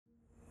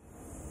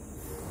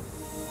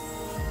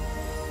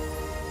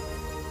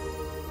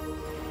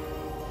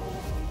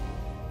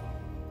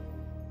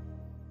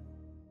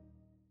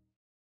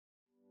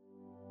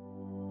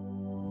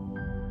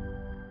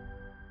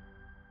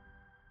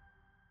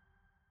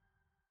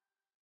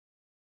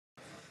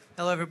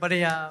Hello,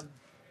 everybody.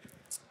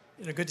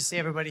 Good to see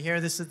everybody here.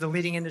 This is the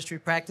leading industry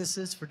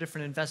practices for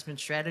different investment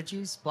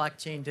strategies,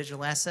 blockchain,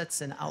 digital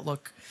assets, and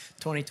Outlook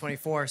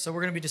 2024. So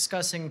we're going to be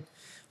discussing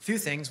a few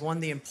things.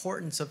 One, the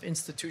importance of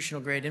institutional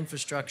grade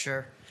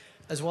infrastructure,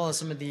 as well as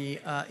some of the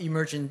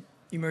emerging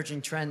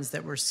trends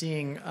that we're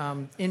seeing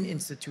in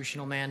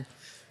institutional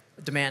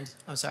demand.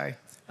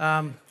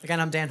 Again,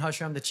 I'm Dan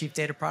Husher. I'm the Chief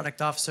Data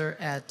Product Officer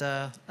at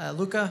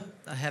Luca.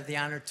 I have the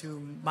honor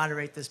to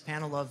moderate this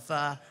panel of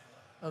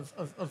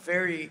a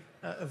very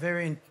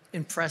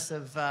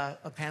impressive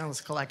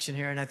panelist collection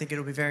here, and I think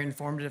it'll be very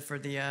informative for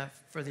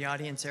the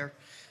audience here.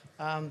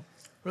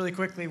 Really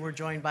quickly, we're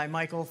joined by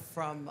Michael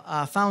from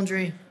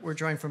Foundry. We're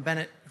joined from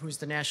Bennett, who's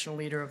the national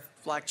leader of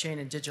Blockchain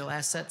and Digital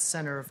Assets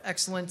Center of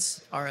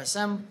Excellence,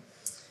 RSM.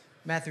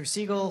 Matthew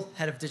Siegel,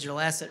 head of Digital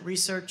Asset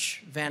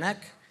Research, Van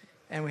Eck.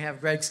 And we have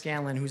Greg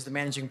Scanlon, who's the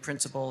managing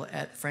principal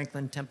at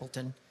Franklin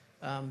Templeton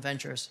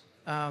Ventures.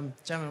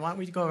 Gentlemen, why don't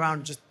we go around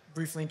and just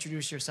briefly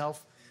introduce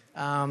yourself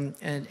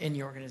and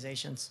your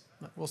organizations.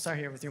 We'll start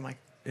here with you, Mike.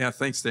 Yeah,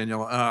 thanks,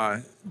 Daniel.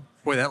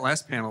 Boy, that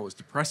last panel was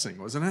depressing,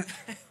 wasn't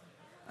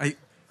it?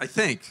 I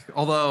think,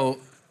 although,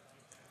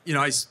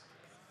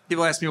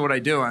 people ask me what I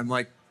do. I'm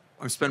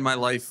spending my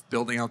life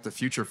building out the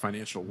future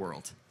financial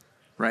world,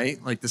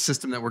 right? Like the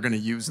system that we're going to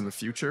use in the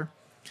future.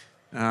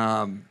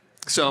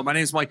 So my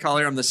name is Mike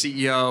Collier. I'm the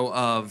CEO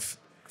of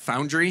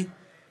Foundry.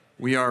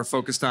 We are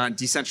focused on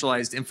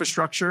decentralized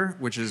infrastructure,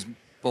 which is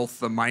both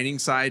the mining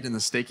side and the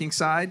staking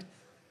side.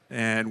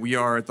 And we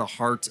are at the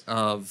heart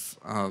of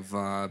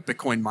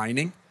Bitcoin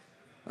mining,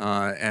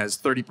 as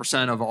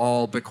 30% of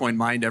all Bitcoin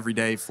mined every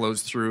day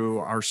flows through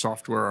our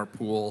software, our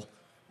pool,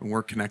 and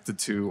we're connected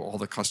to all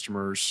the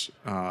customers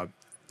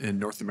in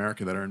North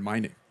America that are in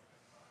mining.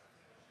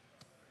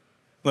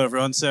 Hello,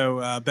 everyone.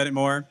 So Bennett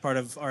Moore, part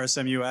of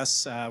RSM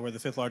US. We're the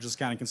 5th largest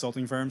accounting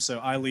consulting firm. So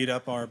I lead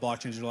up our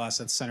Blockchain Digital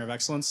Assets Center of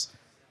Excellence.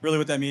 Really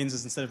what that means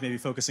is instead of maybe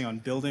focusing on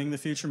building the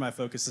future, my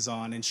focus is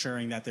on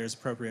ensuring that there's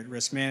appropriate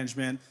risk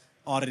management,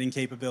 auditing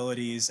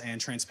capabilities,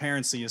 and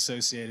transparency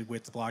associated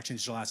with the blockchain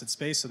digital asset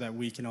space so that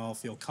we can all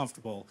feel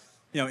comfortable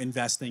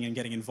investing and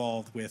getting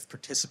involved with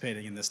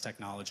participating in this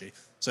technology.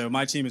 So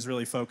my team is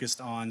really focused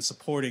on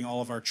supporting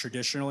all of our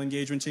traditional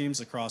engagement teams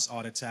across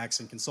audit, tax,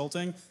 and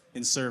consulting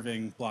in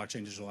serving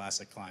blockchain digital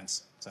asset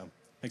clients. So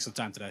thanks for the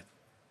time today.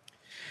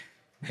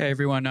 Hey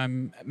everyone,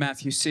 I'm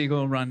Matthew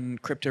Siegel, run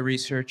crypto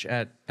research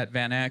at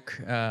Van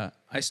Eck.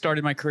 I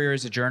started my career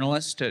as a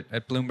journalist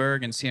at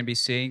Bloomberg and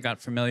CNBC, got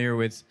familiar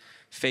with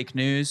fake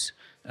news,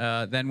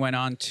 then went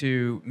on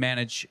to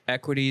manage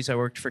equities. I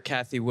worked for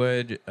Cathie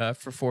Wood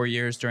for 4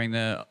 years during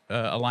the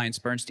Alliance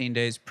Bernstein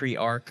days,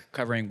 pre-ARC,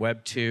 covering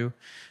Web 2.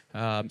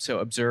 So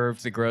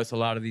observed the growth of a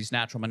lot of these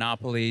natural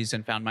monopolies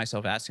and found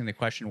myself asking the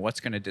question, what's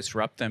going to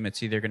disrupt them?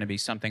 It's either going to be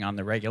something on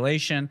the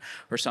regulation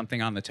or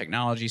something on the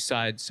technology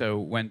side. So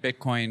when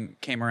Bitcoin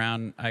came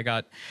around, I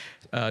got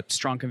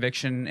strong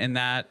conviction in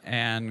that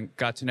and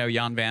got to know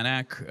Jan Van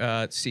Eck,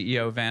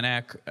 CEO of Van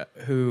Eck,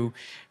 who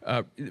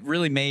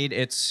really made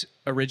its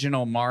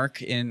original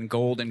mark in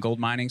gold and gold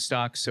mining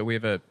stocks. So we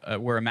have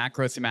we're a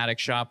macro thematic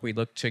shop. We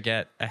look to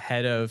get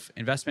ahead of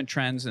investment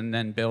trends and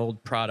then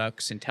build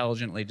products,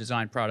 intelligently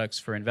designed products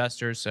for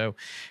investors. So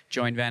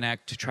joined Van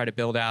Eck to try to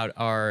build out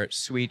our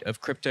suite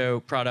of crypto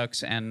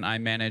products, and I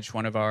manage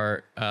one of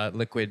our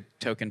liquid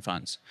token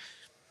funds.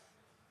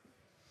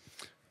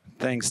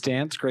 Thanks,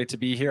 Dan. It's great to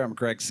be here. I'm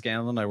Greg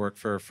Scanlon. I work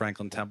for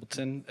Franklin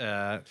Templeton.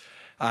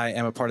 I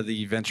am a part of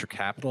the venture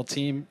capital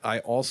team. I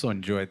also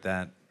enjoyed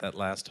that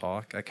last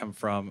talk. I come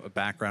from a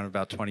background of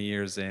about 20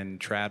 years in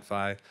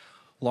TradFi,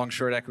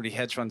 long-short equity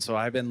hedge fund. So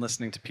I've been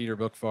listening to Peter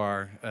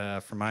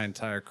Bookvar for my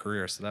entire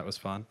career. So that was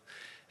fun.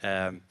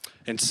 And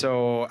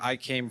so I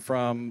came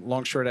from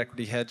long-short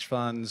equity hedge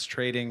funds,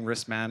 trading,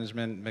 risk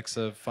management, mix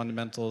of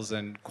fundamentals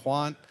and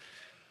quant.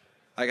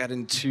 I got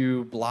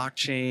into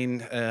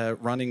blockchain,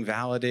 running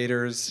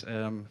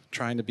validators,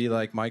 trying to be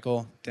like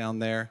Michael down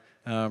there,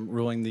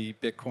 ruling the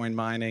Bitcoin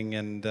mining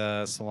and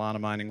Solana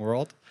mining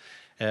world.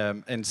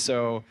 And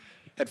so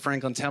at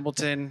Franklin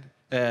Templeton,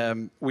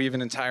 we have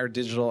an entire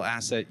digital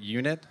asset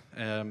unit.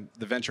 The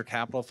venture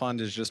capital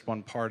fund is just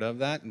one part of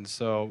that. And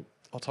so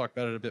I'll talk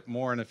about it a bit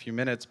more in a few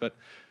minutes, but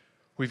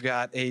we've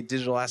got a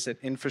digital asset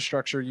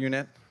infrastructure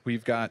unit.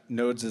 We've got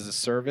nodes as a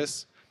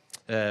service.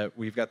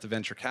 We've got the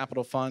venture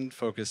capital fund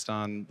focused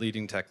on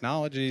leading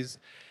technologies.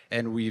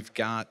 And we've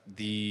got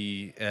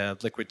the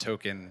liquid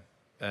token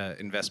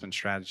investment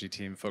strategy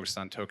team focused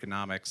on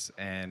tokenomics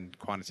and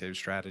quantitative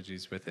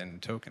strategies within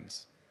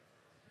tokens.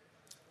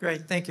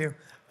 Great, thank you.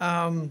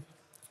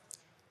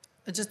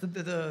 Just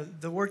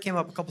the word came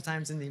up a couple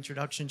times in the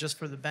introduction, just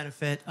for the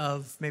benefit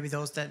of maybe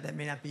those that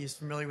may not be as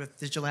familiar with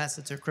digital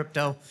assets or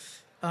crypto.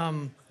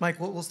 Mike,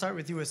 we'll start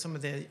with you with some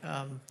of the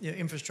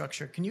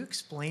infrastructure. Can you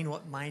explain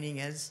what mining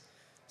is,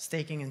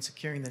 staking and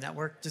securing the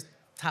network, just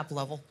top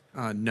level?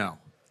 No,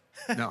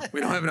 we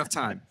don't have enough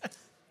time.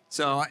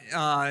 So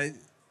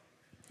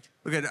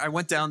look, I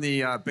went down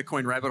the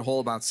Bitcoin rabbit hole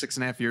about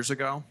 6.5 years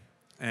ago.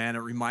 and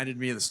it reminded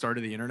me of the start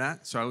of the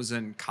internet. So I was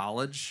in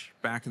college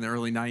back in the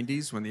early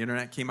 90s when the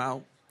internet came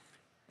out,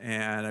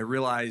 and I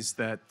realized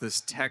that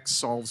this tech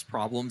solves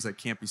problems that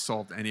can't be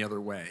solved any other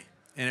way.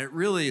 And it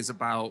really is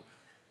about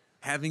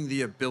having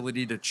the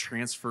ability to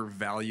transfer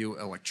value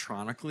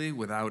electronically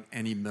without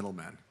any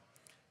middlemen.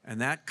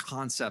 And that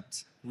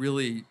concept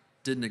really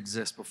didn't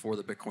exist before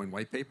the Bitcoin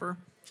white paper.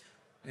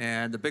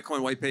 And the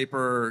Bitcoin white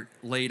paper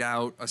laid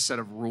out a set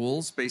of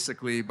rules,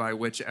 basically, by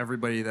which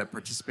everybody that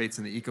participates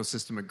in the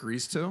ecosystem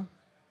agrees to.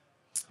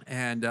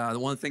 And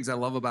one of the things I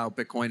love about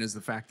Bitcoin is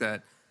the fact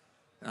that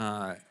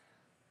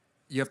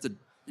you have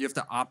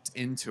to opt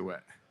into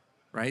it,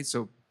 right?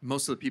 So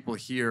most of the people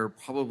here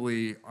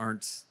probably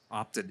aren't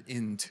opted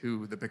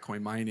into the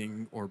Bitcoin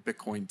mining or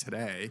Bitcoin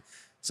today.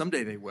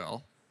 Someday they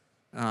will,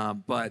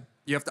 but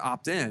you have to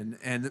opt in.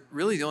 And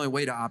really the only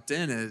way to opt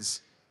in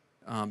is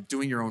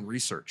doing your own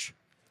research.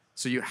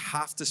 So you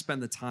have to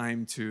spend the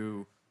time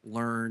to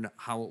learn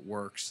how it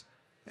works.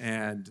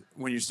 And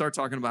when you start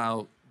talking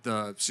about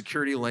the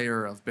security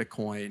layer of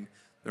Bitcoin,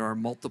 there are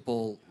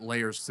multiple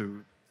layers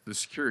to the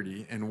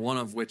security, and one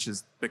of which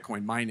is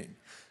Bitcoin mining.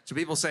 So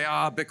people say,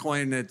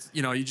 Bitcoin,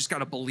 you just got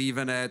to believe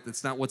in it.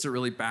 It's not, what's it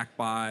really backed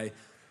by?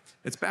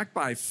 It's backed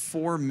by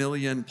 4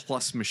 million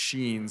plus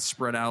machines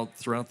spread out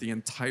throughout the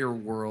entire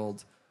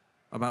world,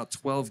 about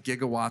 12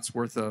 gigawatts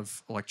worth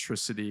of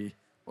electricity,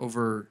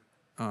 over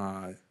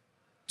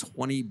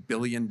 $20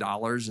 billion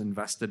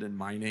invested in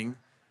mining.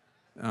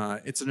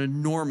 It's an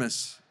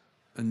enormous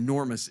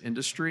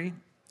industry,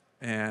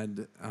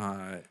 and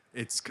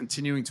it's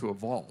continuing to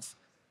evolve.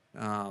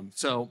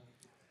 So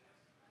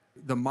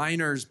the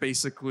miners,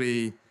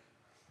 basically,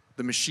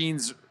 the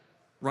machines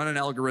run an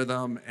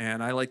algorithm,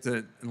 and I like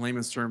to, in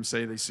layman's terms,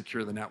 say they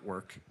secure the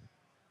network.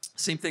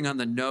 Same thing on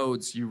the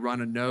nodes. You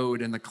run a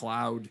node in the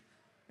cloud,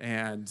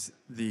 and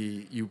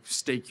you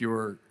stake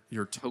your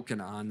token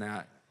on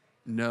that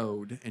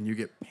node, and you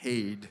get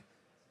paid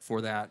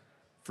for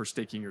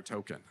staking your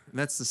token. And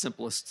that's the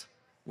simplest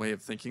way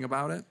of thinking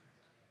about it.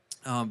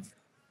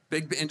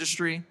 Big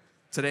industry.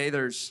 Today,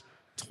 there's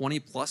 20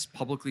 plus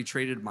publicly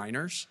traded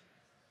miners.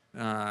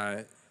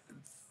 I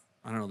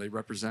don't know, they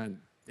represent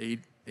 $8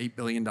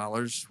 billion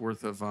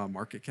worth of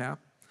market cap.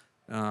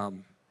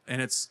 And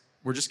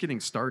we're just getting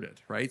started,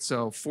 right?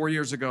 So 4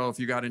 years ago, if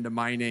you got into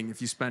mining,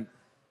 if you spent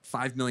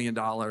 $5 million,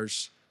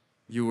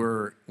 you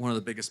were one of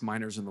the biggest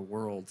miners in the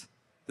world.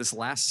 This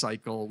last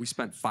cycle, we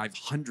spent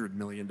 $500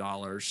 million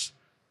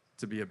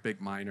to be a big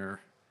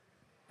miner.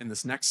 In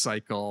this next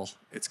cycle,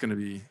 it's going to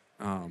be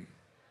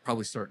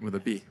probably starting with a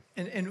B.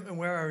 And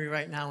where are we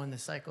right now in the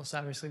cycle? So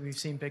obviously we've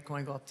seen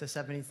Bitcoin go up to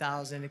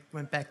 70,000. It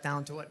went back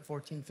down to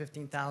 14,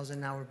 15,000.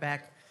 Now we're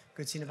back.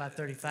 Good, seen about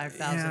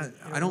 35,000.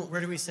 Yeah,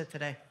 Where do we sit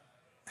today?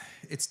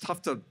 It's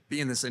tough to be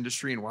in this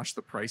industry and watch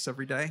the price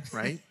every day,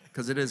 right?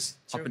 Because it is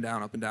up and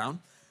down, up and down.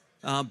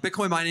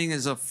 Bitcoin mining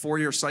is a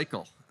 4-year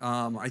cycle.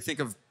 I think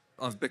of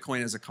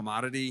Bitcoin as a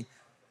commodity.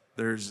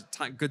 There's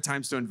good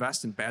times to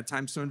invest and bad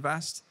times to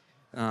invest.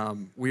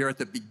 We are at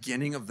the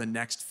beginning of the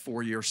next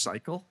 4-year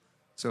cycle.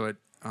 So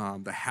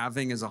the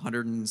halving is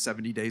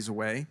 170 days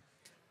away,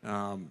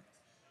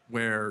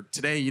 where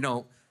today,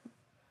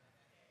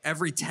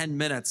 every 10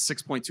 minutes,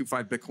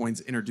 6.25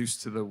 Bitcoin's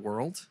introduced to the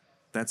world.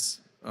 That's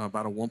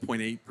about a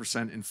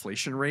 1.8%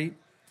 inflation rate.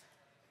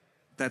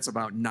 That's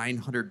about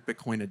 900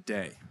 Bitcoin a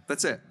day.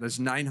 That's it. There's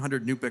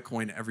 900 new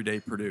Bitcoin every day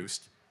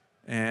produced.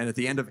 And at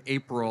the end of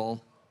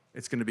April,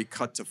 it's going to be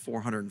cut to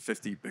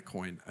 450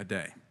 Bitcoin a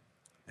day.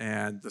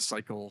 And the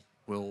cycle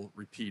will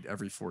repeat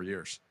every 4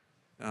 years.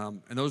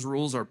 And those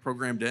rules are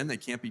programmed in. They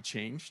can't be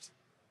changed.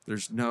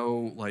 There's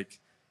no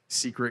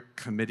secret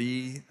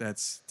committee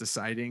that's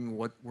deciding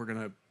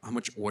how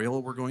much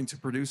oil we're going to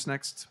produce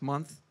next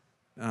month.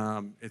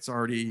 It's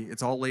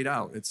all laid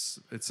out.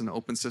 It's an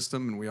open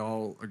system, and we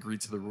all agree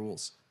to the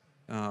rules.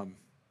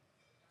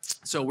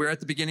 So we're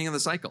at the beginning of the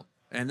cycle,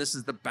 and this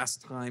is the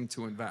best time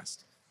to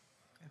invest.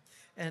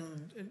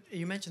 And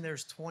you mentioned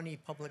there's 20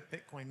 public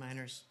Bitcoin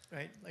miners,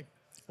 right?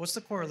 What's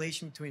the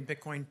correlation between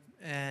Bitcoin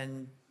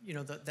and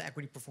the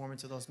equity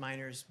performance of those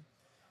miners,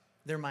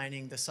 their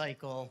mining, the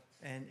cycle,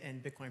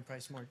 and Bitcoin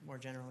price more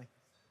generally?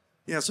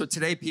 Yeah, so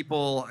today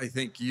people, I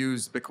think,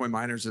 use Bitcoin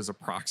miners as a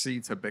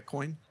proxy to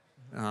Bitcoin.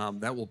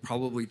 That will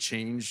probably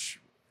change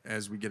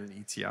as we get an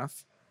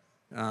ETF.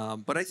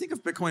 But I think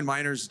of Bitcoin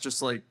miners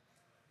just like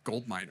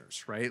gold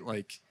miners, right?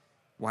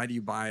 Why do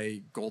you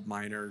buy gold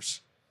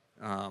miners?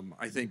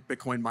 I think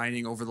Bitcoin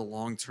mining over the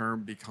long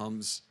term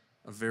becomes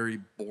a very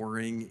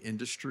boring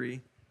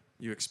industry.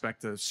 You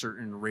expect a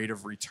certain rate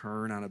of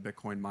return on a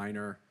Bitcoin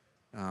miner.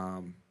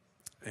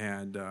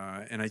 And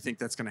I think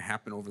that's going to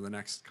happen over the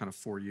next kind of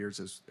 4 years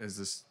as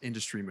this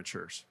industry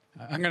matures.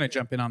 I'm going to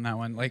jump in on that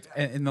one. Like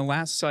in the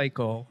last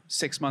cycle,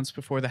 6 months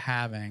before the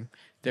halving,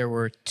 there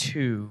were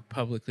 2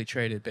 publicly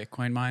traded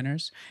Bitcoin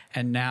miners,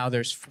 and now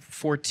there's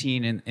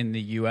 14 in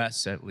the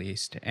U.S. at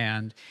least.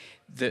 And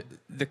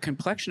the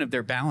complexion of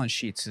their balance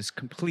sheets is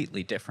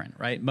completely different,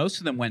 right? Most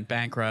of them went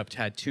bankrupt,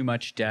 had too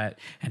much debt,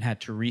 and had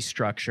to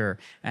restructure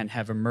and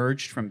have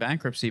emerged from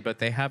bankruptcy. But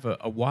they have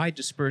a wide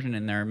dispersion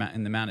in the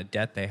amount of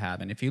debt they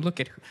have. And if you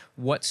look at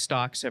what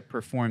stocks have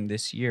performed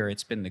this year,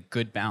 it's been the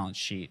good balance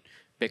sheet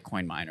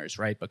Bitcoin miners,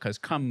 right? Because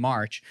come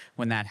March,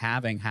 when that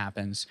halving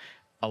happens,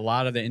 a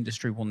lot of the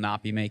industry will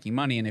not be making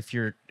money. And if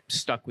you're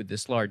stuck with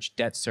this large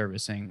debt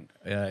servicing,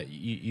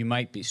 you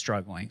might be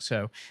struggling.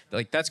 So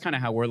like that's kind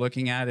of how we're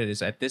looking at it,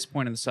 is at this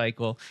point in the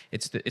cycle,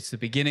 it's the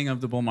beginning of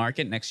the bull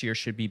market. Next year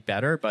should be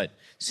better. But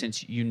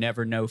since you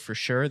never know for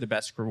sure, the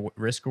best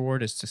risk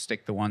reward is to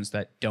stick the ones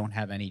that don't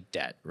have any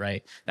debt,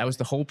 right? That was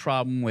the whole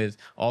problem with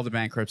all the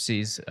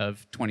bankruptcies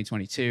of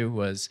 2022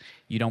 was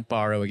you don't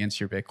borrow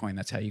against your Bitcoin.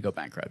 That's how you go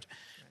bankrupt.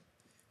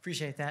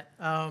 Appreciate that.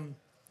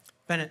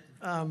 Bennett,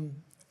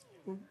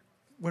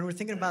 when we're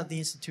thinking about the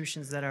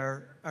institutions that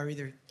are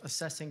either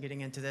assessing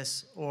getting into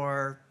this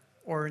or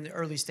in the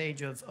early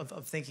stage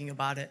of thinking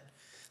about it,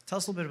 tell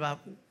us a little bit about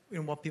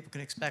what people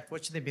can expect.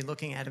 What should they be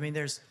looking at? I mean,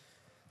 there's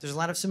a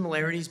lot of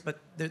similarities, but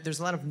there's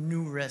a lot of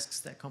new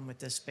risks that come with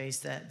this space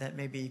that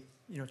maybe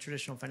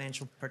traditional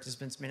financial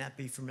participants may not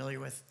be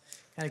familiar with.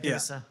 Kind of give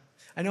us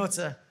I know it's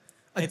a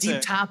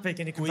deep topic,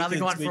 and it can probably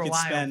go on for a while. We could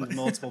spend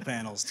multiple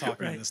panels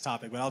talking about this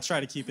topic, but I'll try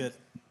to keep it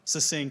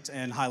succinct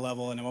and high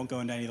level, and I won't go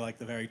into any like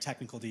the very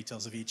technical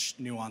details of each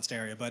nuanced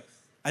area. But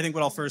I think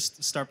what I'll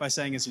first start by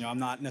saying is, I'm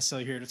not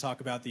necessarily here to talk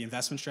about the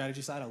investment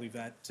strategy side. I'll leave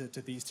that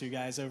to these 2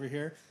 guys over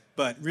here.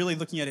 But really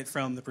looking at it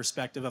from the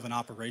perspective of an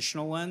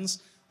operational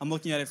lens, I'm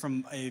looking at it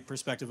from a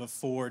perspective of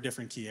 4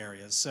 different key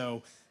areas.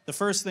 So the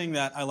first thing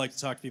that I like to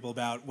talk to people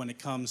about when it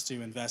comes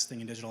to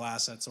investing in digital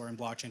assets or in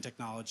blockchain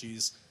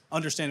technologies,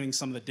 understanding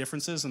some of the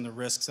differences and the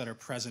risks that are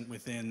present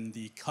within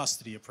the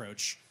custody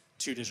approach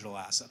to digital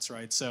assets,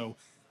 right? So,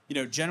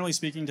 generally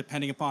speaking,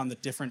 depending upon the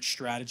different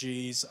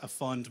strategies a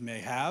fund may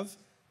have,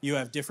 you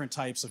have different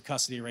types of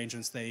custody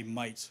arrangements they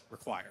might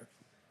require.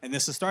 And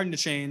this is starting to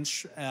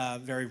change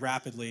very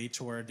rapidly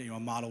toward a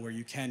model where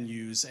you can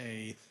use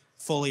a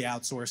fully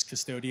outsourced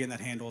custodian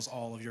that handles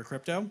all of your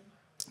crypto.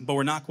 But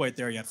we're not quite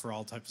there yet for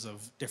all types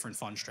of different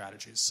fund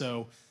strategies.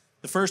 So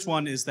the first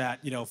one is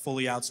that,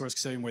 fully outsourced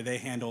custodian where they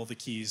handle the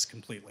keys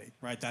completely,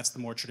 right? That's the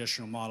more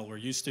traditional model we're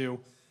used to.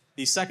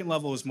 The second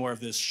level is more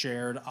of this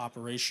shared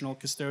operational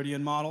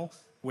custodian model,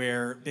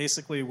 where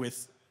basically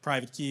with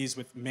private keys,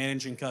 with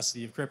managing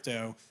custody of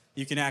crypto,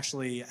 you can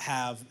actually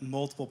have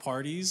multiple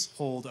parties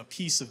hold a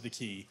piece of the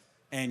key,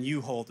 and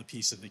you hold a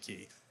piece of the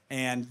key.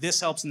 And this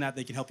helps in that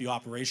they can help you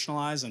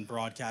operationalize and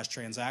broadcast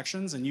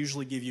transactions and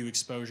usually give you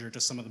exposure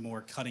to some of the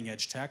more cutting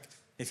edge tech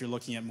if you're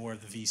looking at more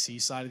of the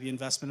VC side of the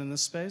investment in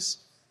this space.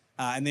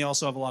 And they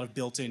also have a lot of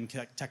built-in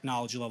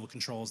technology level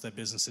controls that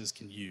businesses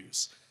can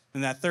use.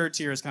 And that third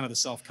tier is kind of the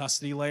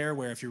self-custody layer,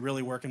 where if you're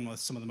really working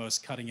with some of the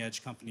most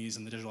cutting-edge companies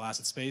in the digital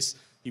asset space,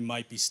 you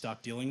might be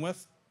stuck dealing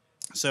with.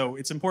 So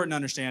it's important to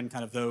understand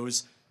kind of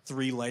those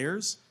 3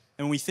 layers.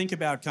 And when we think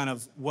about kind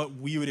of what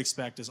we would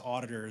expect as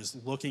auditors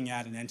looking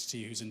at an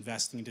entity who's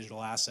investing in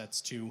digital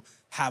assets to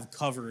have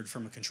covered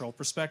from a control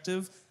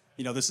perspective,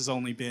 this has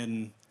only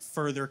been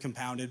further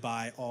compounded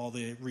by all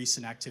the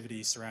recent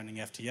activities surrounding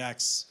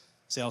FTX,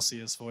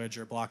 Celsius,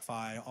 Voyager,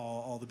 BlockFi,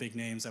 all the big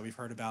names that we've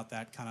heard about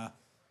that kind of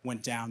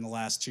went down the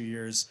last 2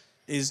 years,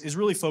 is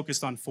really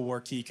focused on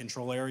 4 key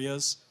control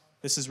areas.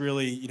 This is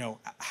really,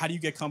 how do you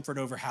get comfort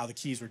over how the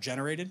keys were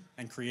generated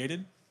and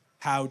created?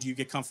 How do you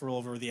get comfortable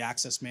over the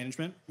access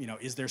management?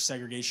 Is there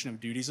segregation of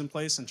duties in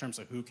place in terms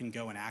of who can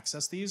go and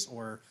access these?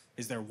 Or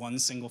is there one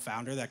single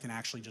founder that can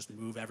actually just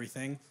move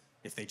everything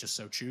if they just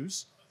so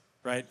choose,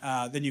 right?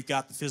 Then you've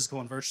got the physical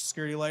and virtual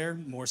security layer,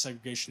 more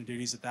segregation of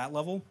duties at that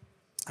level.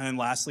 And then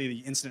lastly, the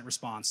incident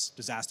response,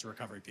 disaster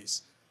recovery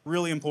piece.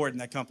 Really important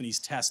that companies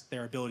test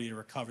their ability to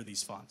recover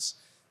these funds.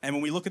 And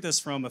when we look at this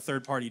from a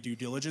third-party due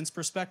diligence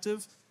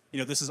perspective,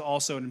 this is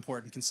also an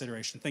important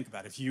consideration to think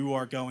about. If you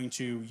are going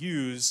to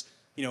use,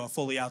 a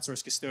fully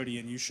outsourced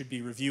custodian, you should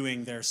be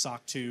reviewing their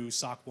SOC 2,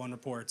 SOC 1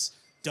 reports.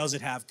 Does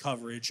it have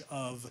coverage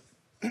of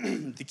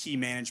the key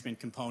management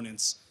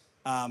components?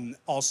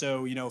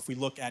 Also, if we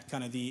look at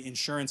kind of the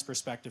insurance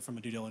perspective from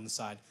a due diligence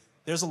side,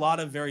 there's a lot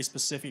of very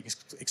specific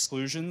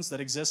exclusions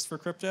that exist for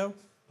crypto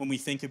when we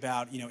think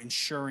about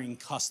ensuring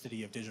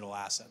custody of digital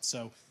assets.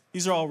 So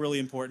these are all really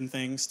important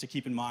things to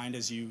keep in mind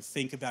as you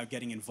think about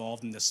getting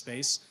involved in this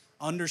space.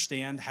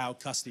 Understand how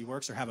custody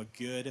works, or have a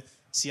good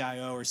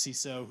CIO or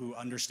CISO who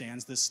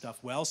understands this stuff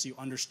well, so you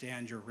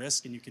understand your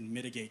risk and you can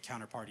mitigate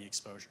counterparty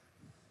exposure.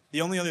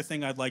 The only other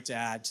thing I'd like to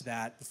add to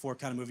that before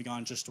kind of moving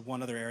on just to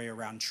one other area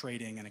around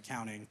trading and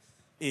accounting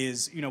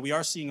is, we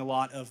are seeing a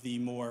lot of the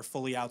more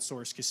fully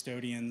outsourced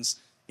custodians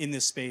in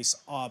this space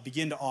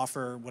begin to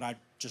offer what I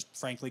just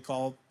frankly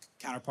call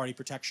counterparty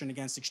protection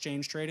against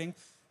exchange trading.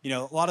 A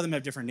lot of them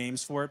have different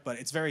names for it, but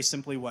it's very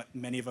simply what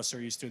many of us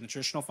are used to in the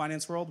traditional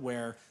finance world,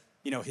 where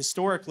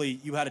historically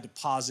you had to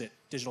deposit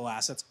digital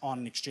assets on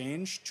an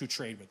exchange to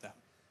trade with them.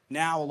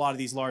 Now a lot of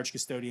these large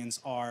custodians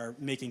are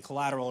making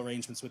collateral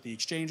arrangements with the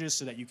exchanges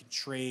so that you can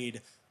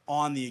trade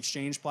on the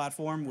exchange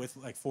platform with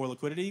for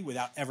liquidity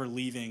without ever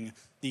leaving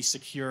the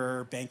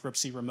secure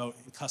bankruptcy remote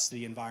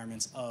custody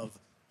environments of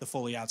the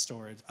fully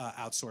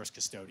outsourced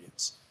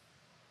custodians.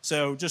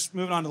 So just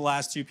moving on to the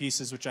last two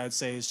pieces, which I would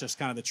say is just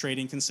kind of the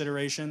trading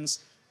considerations.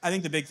 I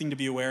think the big thing to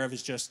be aware of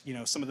is just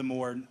some of the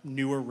more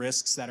newer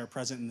risks that are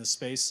present in this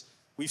space.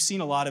 We've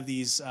seen a lot of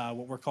these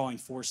what we're calling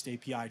forced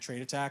API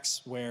trade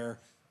attacks, where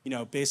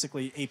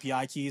basically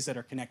API keys that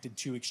are connected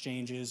to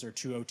exchanges or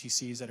to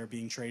OTCs that are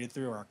being traded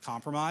through are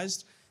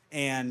compromised,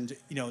 and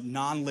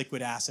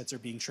non-liquid assets are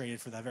being traded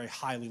for that very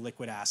highly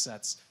liquid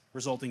assets,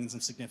 resulting in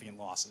some significant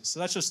losses. So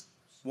that's just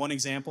one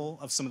example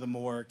of some of the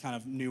more kind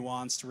of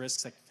nuanced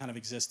risks that kind of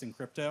exist in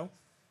crypto.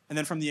 And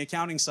then from the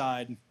accounting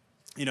side,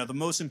 the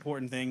most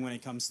important thing when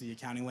it comes to the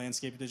accounting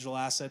landscape of digital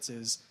assets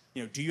is,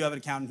 do you have an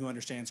accountant who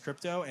understands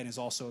crypto and is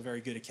also a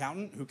very good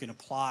accountant who can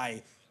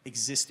apply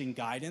existing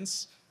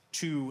guidance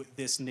to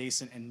this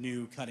nascent and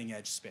new cutting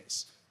edge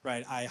space,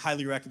 right? I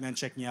highly recommend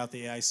checking out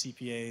the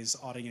AICPA's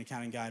Auditing and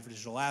Accounting Guide for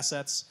Digital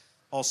Assets.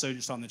 Also,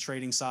 just on the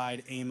trading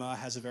side, AMA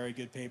has a very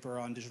good paper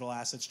on digital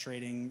assets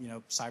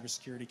trading,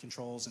 cybersecurity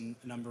controls, and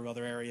a number of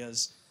other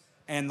areas.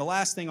 And the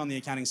last thing on the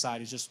accounting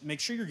side is just make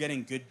sure you're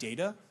getting good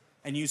data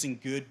and using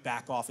good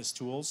back office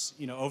tools.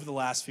 Over the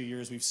last few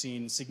years, we've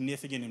seen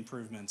significant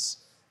improvements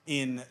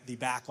in the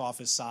back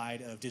office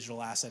side of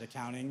digital asset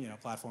accounting,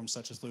 platforms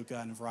such as Luca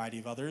and a variety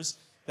of others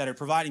that are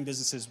providing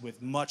businesses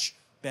with much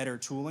better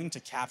tooling to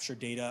capture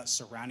data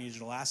surrounding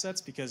digital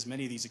assets, because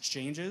many of these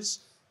exchanges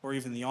or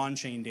even the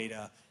on-chain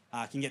data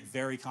can get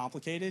very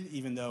complicated.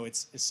 Even though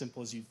it's as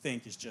simple as you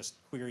think is just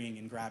querying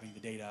and grabbing the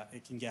data,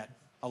 it can get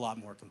a lot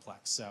more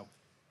complex. So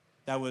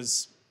that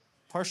was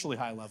partially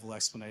high-level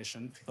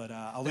explanation, but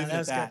I'll leave it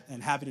at that,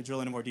 and happy to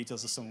drill into more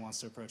details if someone wants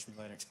to approach me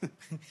later.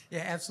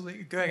 Yeah,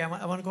 absolutely. Greg,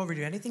 I want to go over to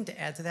you. Anything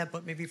to add to that,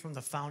 but maybe from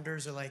the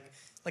founders or like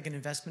an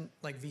investment,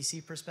 like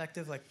VC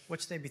perspective, like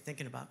what should they be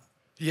thinking about?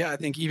 Yeah, I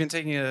think even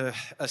taking a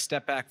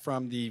step back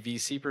from the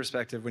VC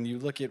perspective, when you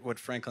look at what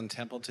Franklin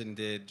Templeton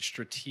did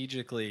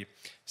strategically,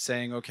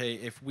 saying, okay,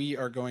 if we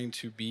are going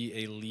to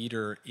be a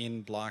leader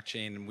in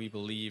blockchain and we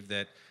believe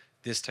that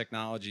this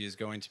technology is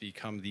going to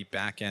become the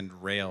back-end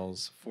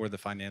rails for the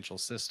financial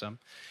system,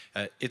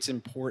 it's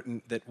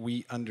important that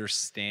we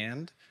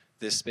understand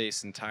this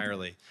space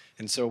entirely.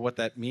 And so what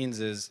that means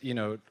is,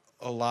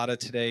 a lot of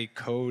today,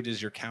 code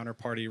is your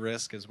counterparty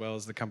risk as well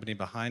as the company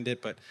behind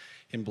it. But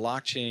in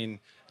blockchain,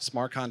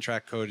 smart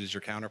contract code is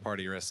your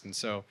counterparty risk. And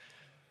so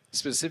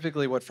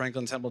specifically what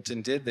Franklin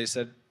Templeton did, they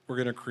said, we're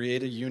going to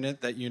create a unit.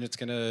 That unit's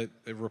going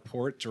to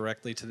report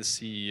directly to the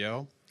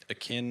CEO,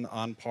 akin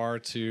on par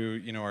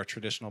to our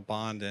traditional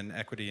bond and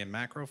equity and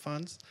macro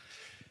funds.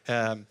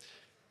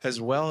 As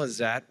well as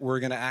that, we're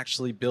going to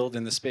actually build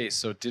in the space.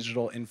 So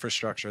digital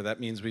infrastructure, that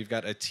means we've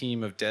got a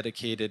team of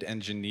dedicated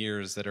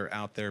engineers that are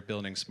out there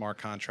building smart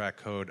contract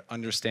code,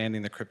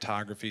 understanding the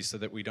cryptography so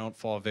that we don't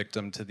fall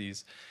victim to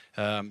these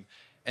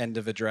end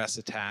of address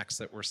attacks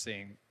that we're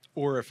seeing,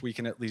 or if we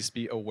can at least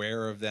be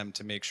aware of them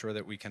to make sure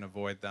that we can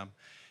avoid them.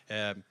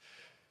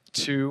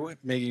 Two,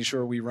 making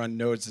sure we run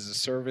nodes as a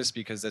service,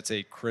 because that's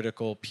a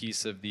critical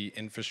piece of the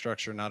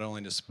infrastructure, not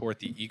only to support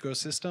the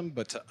ecosystem,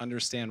 but to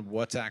understand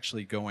what's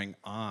actually going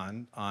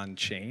on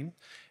chain.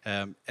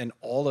 And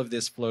all of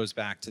this flows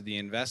back to the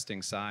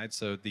investing side.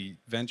 So the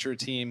venture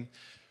team,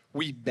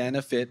 we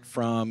benefit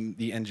from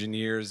the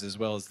engineers as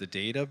well as the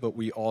data, but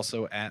we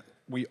also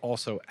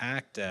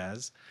act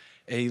as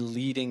a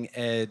leading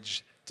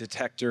edge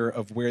detector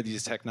of where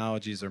these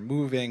technologies are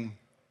moving,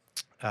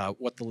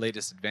 what the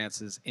latest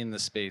advances in the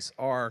space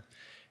are,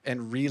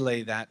 and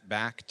relay that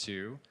back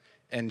to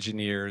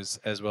engineers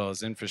as well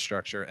as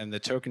infrastructure. And the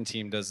token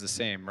team does the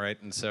same,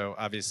 right? And so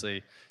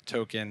obviously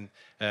token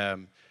to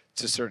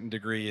a certain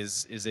degree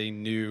is a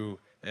new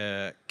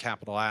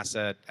capital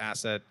asset,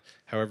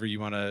 however you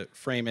want to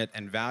frame it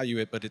and value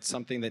it, but it's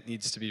something that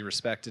needs to be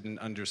respected and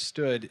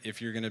understood if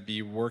you're going to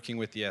be working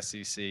with the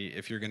SEC,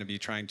 if you're going to be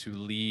trying to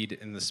lead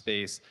in the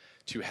space,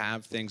 to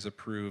have things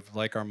approved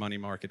like our money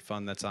market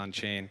fund that's on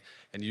chain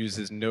and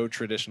uses no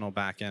traditional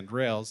back-end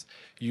rails.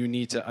 You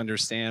need to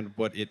understand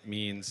what it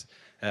means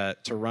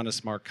to run a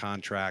smart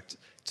contract,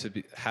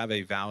 to have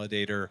a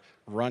validator,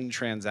 run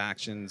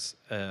transactions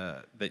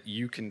that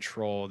you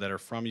control that are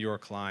from your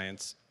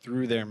clients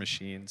through their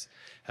machines.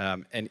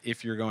 And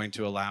if you're going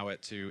to allow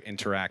it to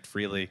interact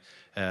freely,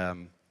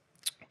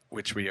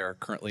 which we are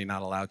currently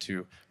not allowed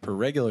to for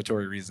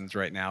regulatory reasons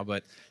right now,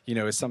 but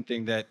is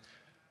something that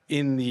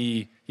in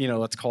the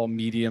let's call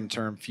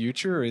medium-term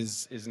future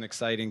is an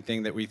exciting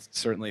thing that we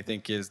certainly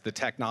think is the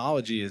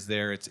technology is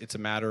there. It's a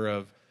matter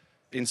of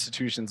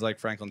institutions like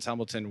Franklin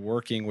Templeton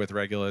working with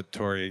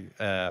regulatory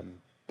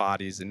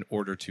bodies in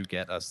order to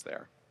get us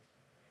there.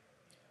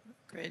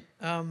 Great.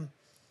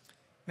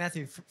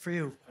 Matthew, for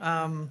you,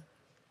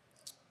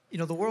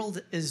 the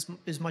world is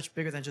much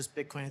bigger than just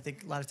Bitcoin. I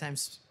think a lot of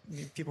times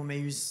people may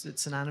use it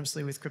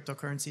synonymously with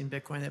cryptocurrency and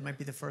Bitcoin. That might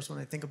be the first one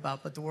they think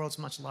about, but the world's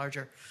much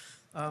larger.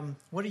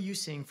 What are you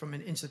seeing from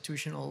an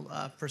institutional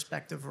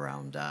perspective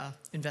around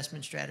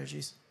investment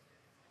strategies?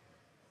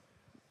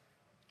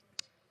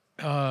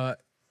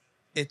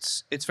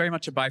 It's very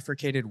much a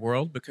bifurcated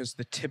world because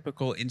the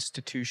typical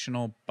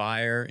institutional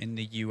buyer in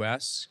the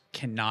U.S.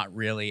 cannot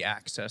really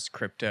access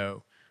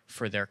crypto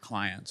for their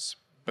clients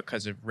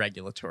because of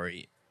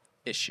regulatory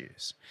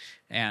issues.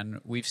 And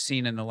we've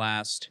seen in the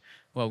last,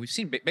 well, we've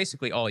seen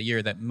basically all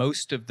year that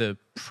most of the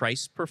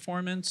price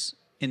performance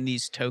in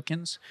these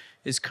tokens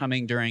is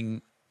coming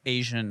during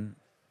Asian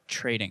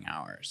trading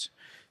hours.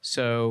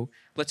 So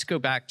let's go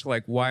back to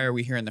like, why are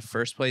we here in the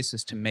first place?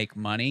 Is to make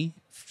money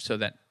so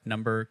that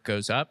number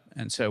goes up.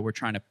 And so we're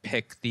trying to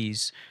pick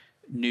these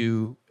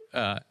new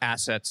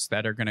assets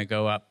that are going to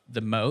go up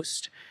the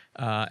most.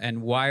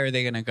 And why are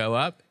they going to go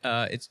up?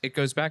 It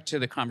goes back to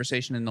the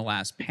conversation in the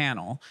last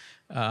panel.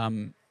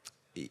 The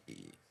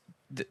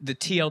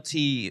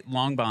TLT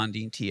long bond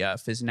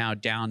ETF is now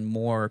down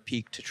more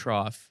peak to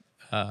trough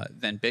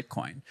than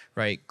Bitcoin,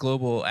 right?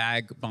 Global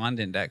Ag Bond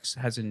Index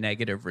has a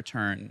negative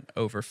return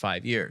over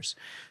 5 years.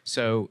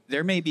 So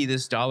there may be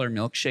this dollar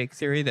milkshake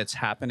theory that's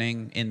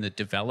happening in the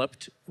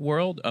developed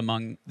world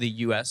among the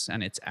US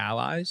and its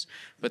allies,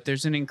 but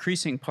there's an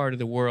increasing part of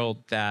the world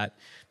that,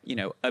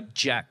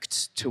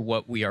 objects to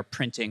what we are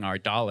printing our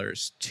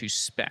dollars to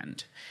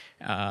spend.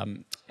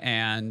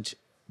 And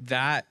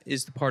that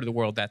is the part of the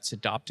world that's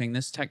adopting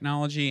this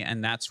technology,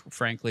 and that's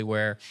frankly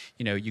where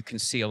you can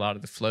see a lot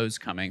of the flows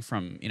coming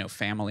from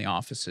family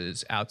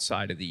offices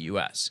outside of the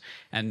U.S.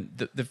 And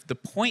the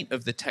point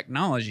of the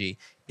technology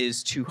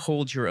is to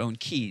hold your own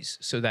keys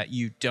so that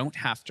you don't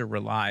have to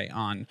rely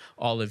on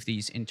all of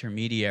these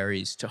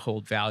intermediaries to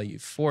hold value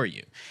for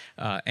you.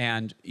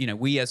 And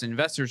we as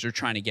investors are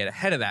trying to get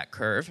ahead of that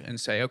curve and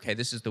say, okay,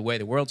 this is the way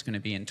the world's going to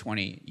be in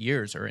 20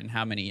 years or in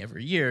how many ever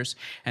years.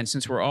 And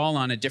since we're all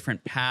on a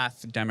different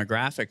path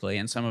demographically,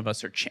 and some of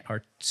us are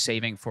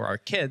saving for our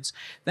kids,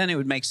 then it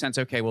would make sense,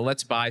 okay, well,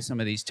 let's buy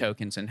some of these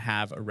tokens and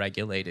have a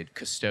regulated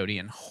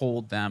custodian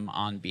hold them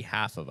on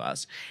behalf of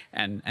us.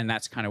 And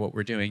that's kind of what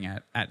we're doing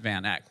at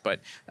Van Eck.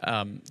 But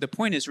the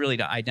point is really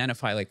to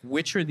identify like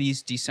which are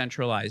these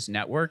decentralized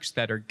networks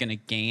that are going to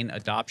gain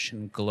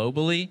adoption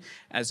globally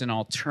as an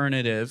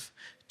alternative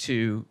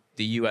to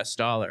the US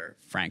dollar,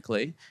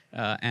 frankly.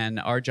 And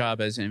our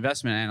job as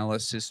investment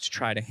analysts is to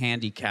try to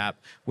handicap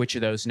which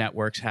of those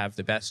networks have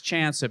the best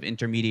chance of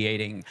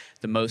intermediating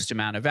the most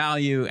amount of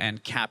value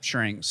and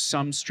capturing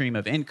some stream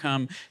of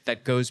income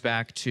that goes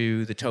back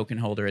to the token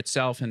holder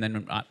itself. And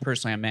then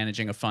personally, I'm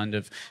managing a fund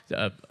of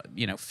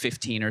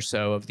 15 or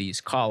so of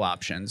these call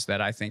options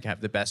that I think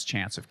have the best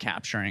chance of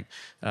capturing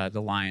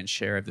the lion's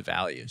share of the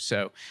value.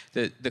 So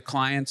the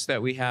clients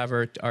that we have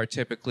are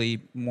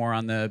typically more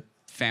on the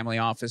family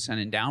office and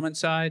endowment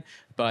side,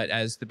 but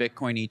as the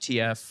Bitcoin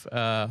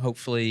ETF,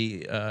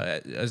 hopefully,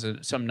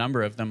 some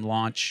number of them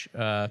launch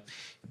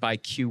by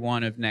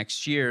Q1 of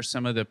next year,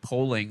 some of the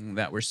polling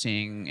that we're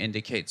seeing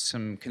indicates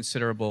some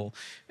considerable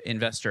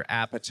investor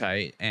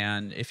appetite.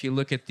 And if you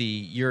look at the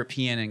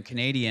European and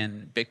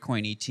Canadian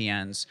Bitcoin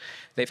ETNs,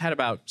 they've had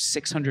about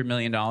 $600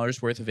 million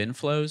worth of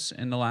inflows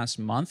in the last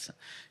month.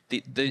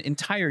 The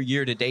entire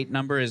year-to-date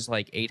number is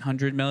like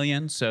 800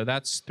 million, so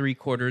that's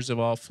 3/4 of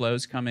all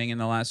flows coming in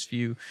the last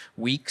few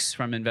weeks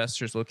from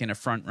investors looking to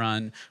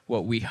front-run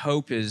what we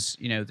hope is,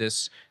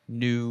 this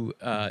new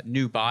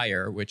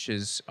buyer, which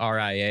is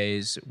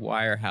RIAs,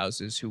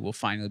 wirehouses, who will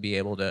finally be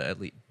able to at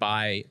least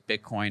buy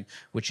Bitcoin,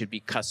 which should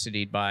be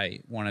custodied by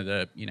one of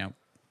the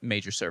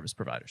major service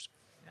providers.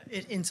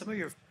 In some of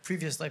your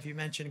previous life, you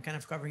mentioned kind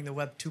of covering the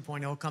Web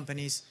 2.0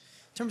 companies.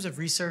 In terms of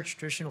research,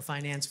 traditional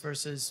finance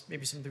versus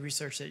maybe some of the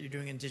research that you're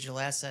doing in digital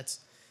assets,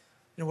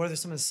 what are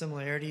some of the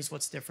similarities?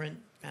 What's different?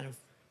 Kind of,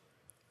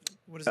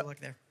 what does it look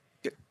there?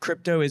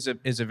 Crypto is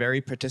a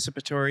very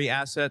participatory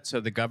asset, so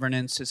the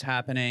governance is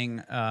happening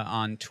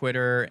on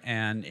Twitter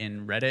and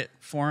in Reddit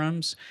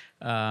forums.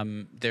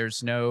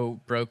 There's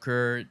no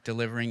broker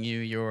delivering you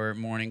your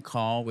morning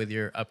call with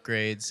your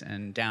upgrades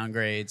and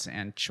downgrades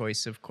and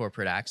choice of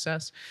corporate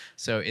access.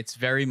 So it's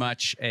very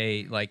much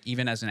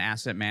even as an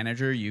asset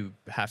manager, you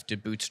have to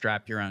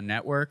bootstrap your own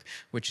network,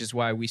 which is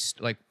why we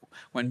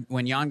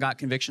when Jan got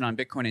conviction on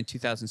Bitcoin in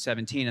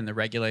 2017 and the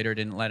regulator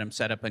didn't let him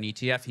set up an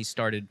ETF,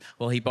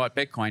 he bought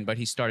Bitcoin, but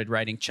he started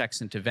writing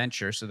checks into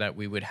venture so that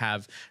we would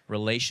have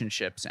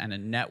relationships and a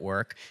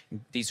network.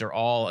 These are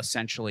all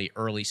essentially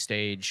early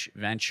stage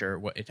venture,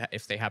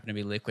 if they happen to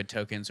be liquid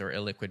tokens or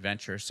illiquid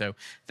venture. So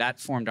that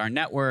formed our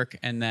network,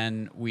 and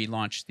then we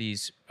launched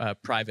these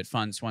private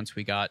funds once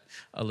we got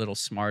a little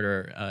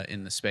smarter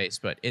in the space.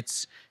 But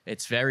it's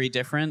very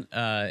different.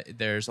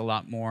 There's a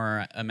lot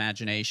more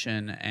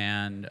imagination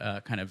and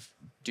kind of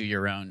do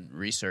your own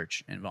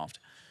research involved.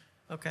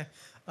 Okay.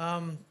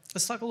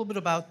 Let's talk a little bit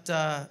about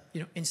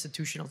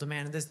institutional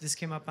demand. And this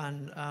came up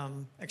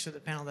on actually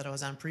the panel that I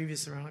was on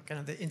previously around kind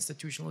of the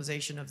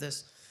institutionalization of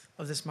this.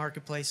 of this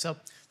marketplace. So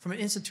from an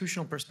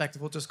institutional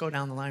perspective, we'll just go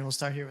down the line. We'll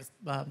start here with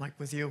Mike,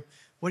 with you.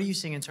 What are you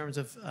seeing in terms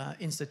of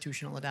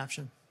institutional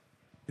adoption?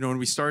 You know, when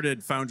we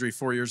started Foundry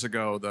 4 years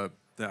ago, the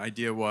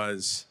idea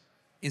was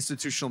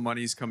institutional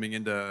money is coming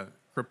into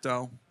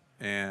crypto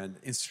and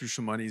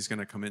institutional money is going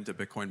to come into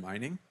Bitcoin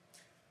mining.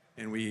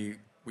 And we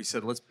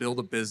said, let's build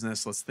a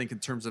business. Let's think in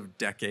terms of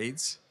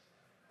decades.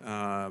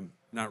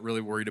 Not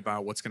really worried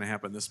about what's going to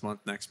happen this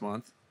month, next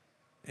month.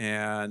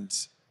 And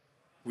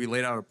we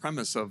laid out a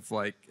premise of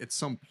like, at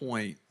some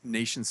point,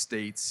 nation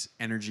states,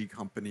 energy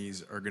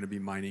companies are going to be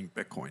mining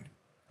Bitcoin,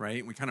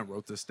 right? We kind of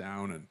wrote this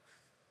down,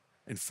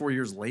 and 4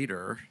 years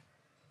later,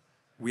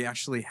 we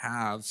actually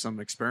have some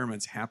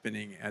experiments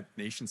happening at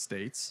nation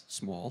states,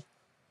 small,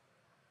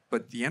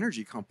 but the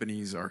energy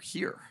companies are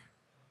here.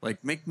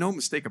 Like, make no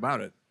mistake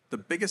about it. The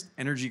biggest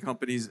energy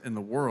companies in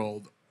the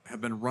world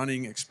have been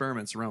running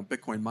experiments around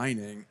Bitcoin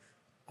mining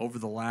over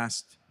the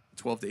last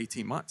 12 to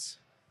 18 months.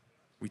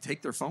 We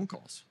take their phone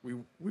calls.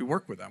 We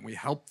work with them. We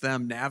help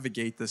them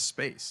navigate this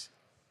space.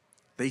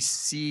 They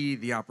see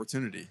the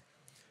opportunity.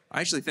 I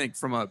actually think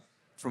from a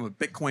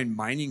Bitcoin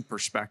mining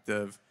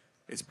perspective,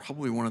 it's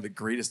probably one of the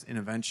greatest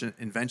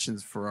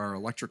inventions for our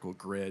electrical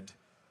grid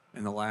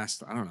in the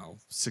last, I don't know,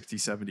 60,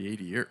 70,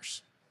 80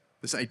 years.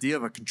 This idea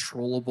of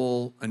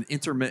an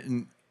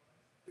intermittent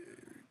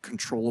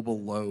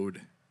controllable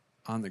load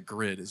on the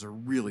grid is a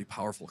really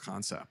powerful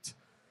concept.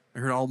 I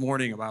heard all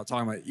morning about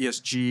talking about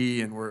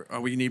ESG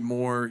and we need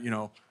more,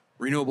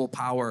 renewable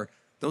power.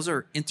 Those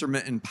are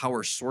intermittent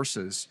power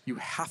sources. You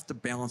have to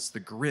balance the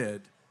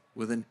grid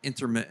with an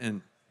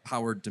intermittent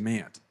power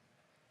demand.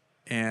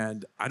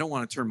 And I don't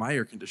want to turn my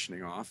air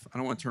conditioning off. I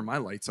don't want to turn my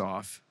lights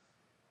off.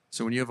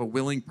 So when you have a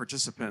willing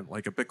participant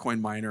like a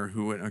Bitcoin miner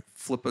who at a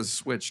flip of a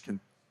switch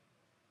can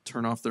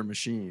turn off their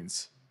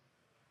machines,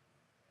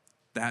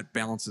 that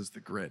balances the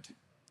grid.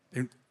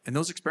 And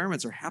those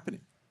experiments are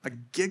happening. A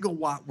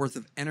gigawatt worth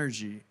of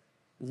energy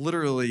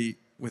literally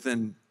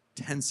within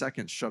 10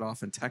 seconds shut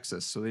off in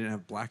Texas so they didn't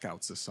have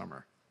blackouts this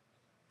summer.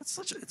 It's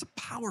a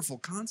powerful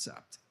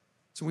concept.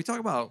 So when we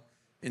talk about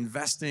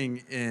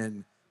investing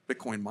in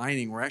Bitcoin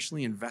mining, we're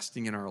actually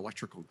investing in our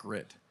electrical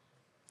grid.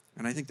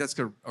 And I think that's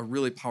a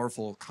really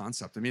powerful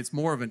concept. I mean, it's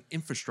more of an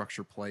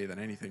infrastructure play than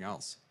anything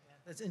else. Yeah,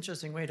 that's an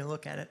interesting way to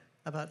look at it.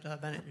 How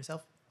about Bennett,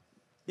 yourself?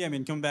 Yeah, I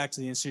mean, coming back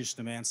to the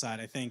institutional demand side,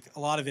 I think a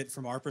lot of it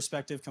from our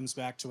perspective comes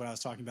back to what I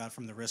was talking about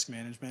from the risk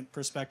management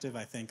perspective.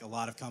 I think a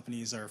lot of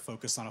companies are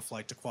focused on a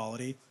flight to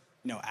quality.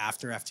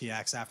 After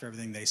FTX, after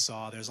everything they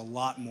saw, there's a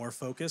lot more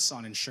focus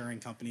on ensuring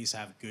companies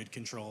have good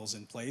controls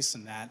in place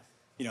and that,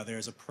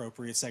 there's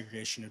appropriate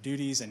segregation of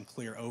duties and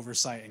clear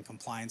oversight and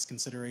compliance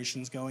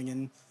considerations going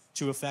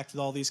into effect with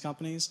all these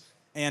companies.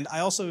 And I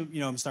also,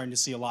 I'm starting to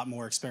see a lot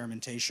more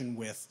experimentation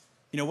with,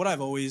 what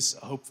I've always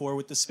hoped for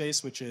with this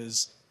space, which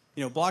is,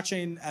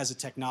 blockchain as a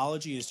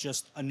technology is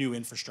just a new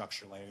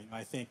infrastructure layer.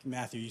 I think,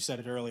 Matthew, you said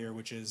it earlier,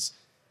 which is,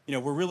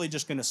 we're really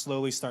just going to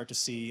slowly start to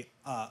see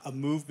a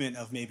movement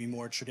of maybe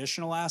more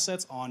traditional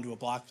assets onto a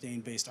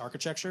blockchain-based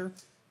architecture.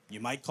 You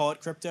might call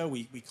it crypto.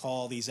 We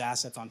call these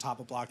assets on top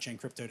of blockchain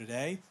crypto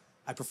today.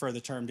 I prefer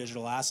the term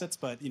digital assets,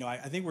 but I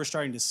think we're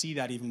starting to see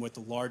that even with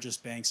the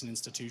largest banks and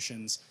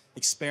institutions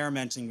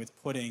experimenting with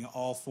putting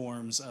all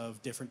forms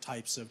of different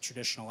types of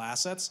traditional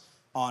assets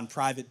on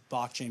private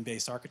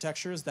blockchain-based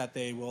architectures that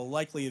they will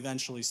likely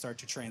eventually start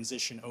to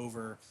transition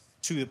over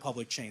to the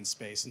public chain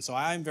space. And so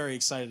I'm very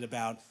excited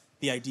about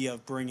the idea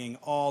of bringing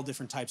all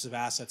different types of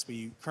assets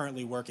we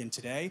currently work in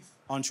today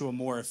onto a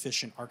more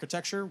efficient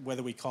architecture.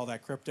 Whether we call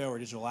that crypto or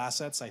digital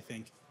assets, I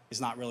think is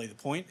not really the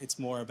point. It's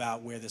more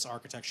about where this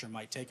architecture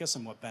might take us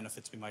and what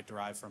benefits we might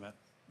derive from it.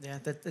 Yeah,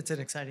 that's an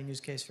exciting use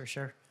case for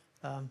sure.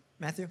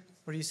 Matthew,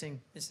 what are you seeing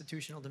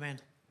institutional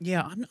demand?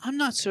 Yeah, I'm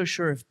not so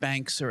sure if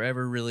banks are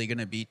ever really going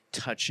to be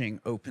touching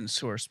open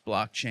source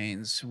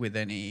blockchains with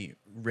any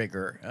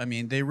rigor. I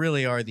mean, they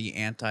really are the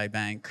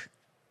anti-bank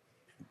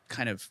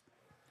kind of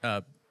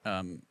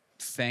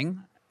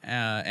thing.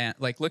 And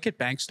look at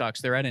bank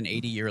stocks. They're at an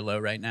 80-year low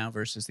right now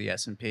versus the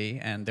S&P,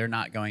 and they're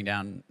not going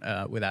down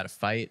without a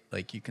fight.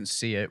 Like, you can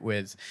see it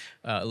with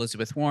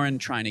Elizabeth Warren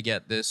trying to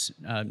get this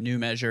new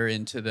measure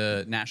into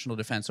the National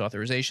Defense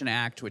Authorization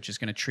Act, which is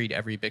going to treat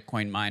every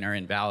Bitcoin miner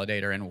and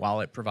validator and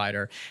wallet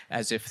provider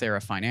as if they're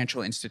a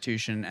financial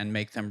institution and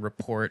make them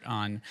report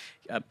on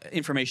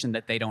information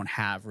that they don't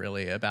have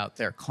really about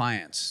their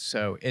clients.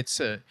 So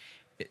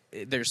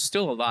there's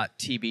still a lot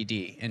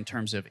TBD in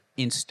terms of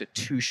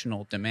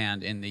institutional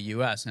demand in the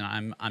U.S.,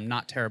 and I'm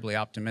not terribly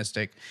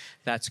optimistic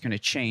that's going to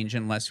change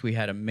unless we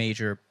had a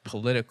major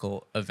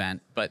political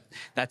event. But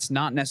that's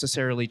not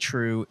necessarily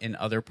true in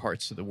other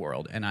parts of the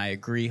world, and I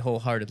agree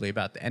wholeheartedly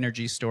about the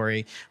energy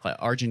story.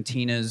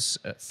 Argentina's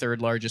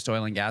third largest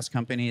oil and gas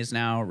company is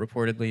now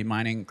reportedly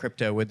mining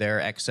crypto with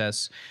their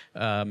excess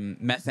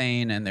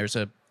methane, and there's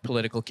a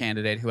political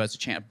candidate who has a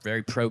chance,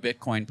 very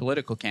pro-Bitcoin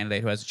political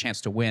candidate who has a chance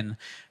to win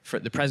for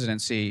the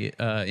presidency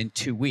in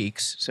 2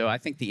 weeks. So I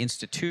think the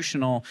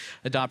institutional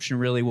adoption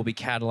really will be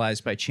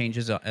catalyzed by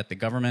changes at the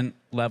government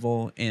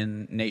level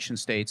in nation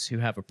states who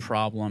have a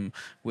problem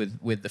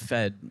with the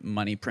Fed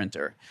money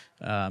printer.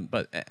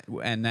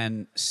 And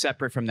then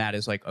separate from that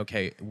is like,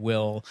 okay,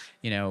 will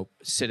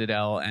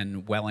Citadel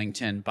and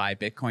Wellington buy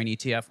Bitcoin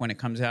ETF when it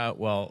comes out?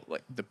 Well,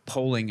 like the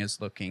polling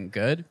is looking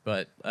good,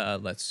 but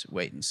let's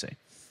wait and see.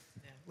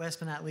 Last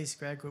but not least,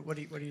 Greg, what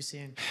are you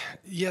seeing?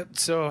 Yeah,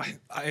 so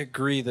I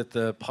agree that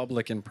the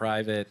public and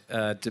private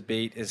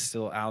debate is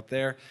still out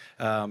there.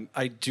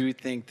 I do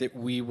think that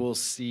we will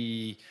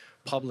see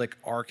public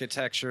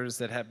architectures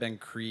that have been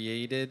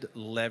created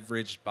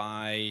leveraged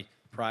by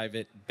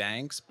private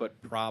banks, but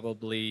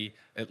probably,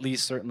 at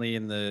least certainly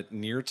in the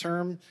near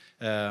term,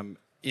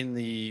 in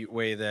the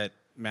way that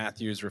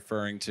Matthew is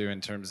referring to in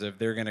terms of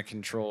they're going to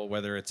control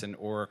whether it's an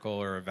oracle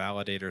or a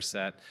validator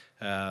set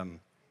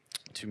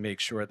to make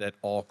sure that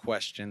all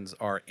questions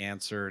are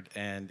answered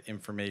and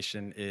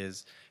information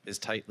is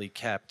tightly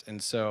kept.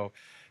 And so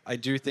I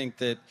do think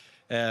that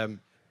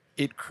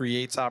it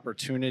creates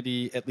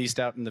opportunity, at least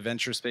out in the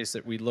venture space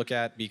that we look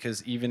at,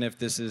 because even if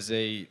this is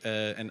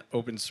an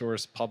open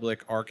source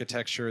public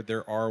architecture,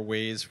 there are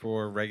ways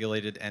for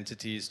regulated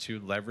entities to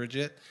leverage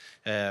it.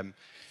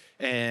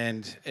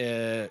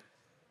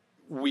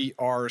 We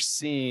are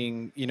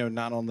seeing,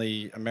 not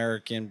only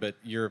American but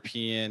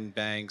European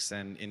banks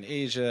and in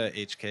Asia,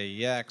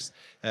 HKEX,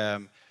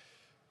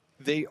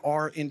 they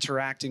are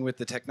interacting with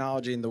the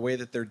technology, and the way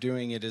that they're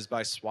doing it is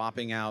by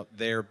swapping out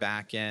their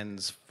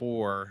backends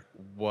for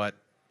what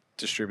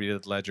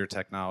distributed ledger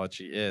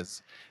technology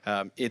is.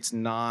 It's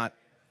not,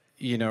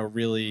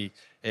 really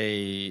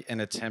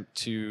an attempt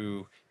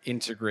to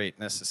integrate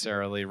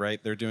necessarily,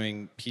 right? They're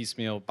doing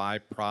piecemeal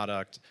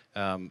byproduct.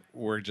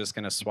 We're just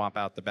going to swap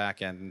out the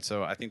back end. And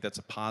so I think that's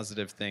a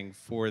positive thing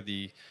for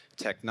the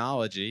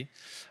technology.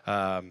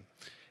 And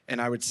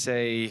I would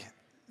say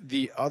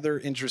the other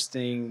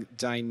interesting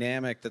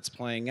dynamic that's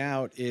playing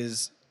out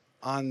is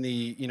on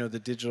the, the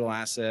digital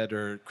asset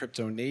or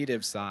crypto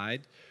native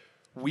side,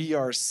 we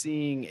are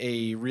seeing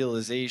a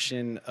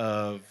realization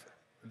of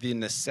the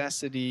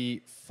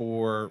necessity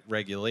for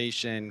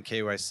regulation,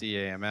 KYC,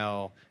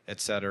 AML,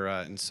 et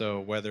cetera. And so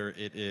whether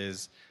it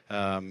is,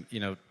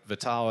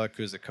 Vitalik,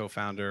 who's a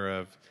co-founder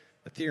of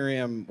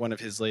Ethereum, one of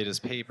his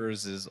latest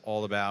papers is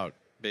all about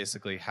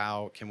basically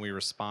how can we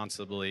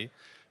responsibly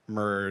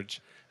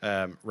merge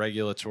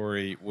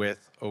regulatory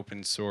with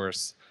open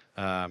source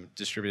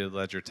distributed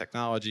ledger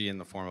technology in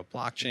the form of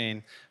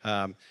blockchain.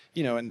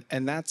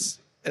 And that's,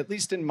 at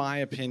least in my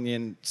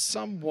opinion,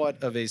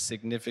 somewhat of a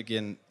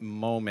significant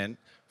moment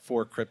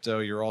for crypto.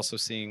 You're also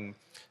seeing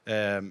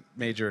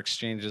major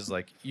exchanges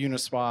like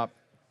Uniswap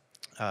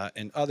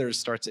and others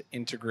start to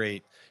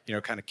integrate,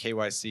 kind of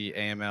KYC,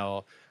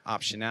 AML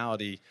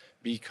optionality,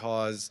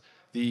 because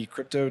the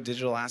crypto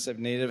digital asset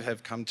native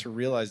have come to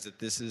realize that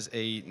this is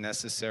a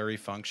necessary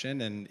function,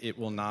 and it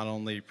will not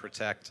only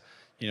protect,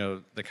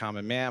 the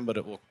common man, but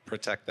it will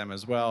protect them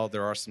as well.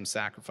 There are some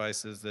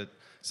sacrifices that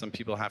some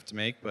people have to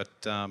make, but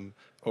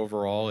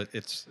overall,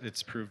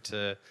 it's proved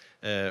to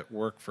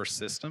work for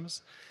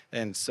systems.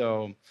 And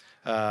so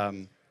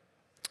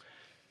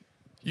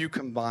you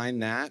combine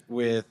that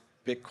with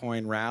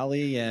Bitcoin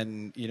rally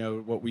and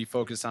what we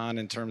focus on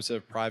in terms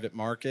of private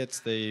markets,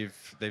 they've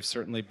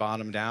certainly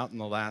bottomed out in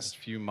the last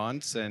few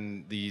months,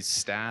 and these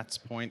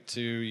stats point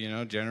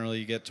to generally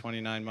you get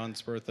 29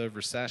 months worth of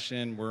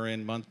recession. We're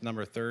in month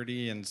number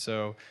 30, and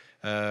so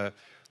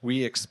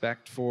we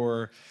expect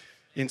for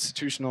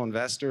institutional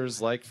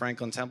investors like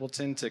Franklin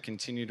Templeton to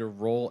continue to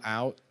roll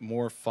out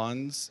more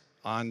funds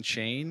on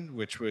chain,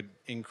 which would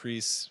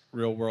increase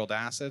real world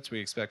assets.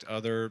 We expect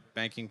other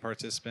banking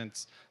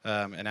participants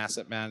and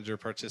asset manager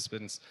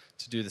participants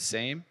to do the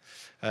same.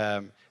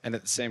 And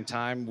at the same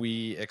time,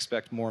 we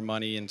expect more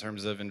money in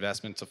terms of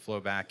investment to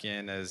flow back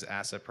in as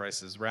asset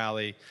prices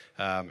rally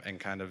and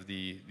kind of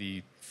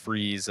the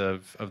freeze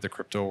of the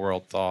crypto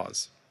world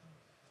thaws.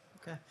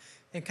 Okay.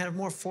 And kind of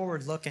more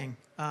forward looking,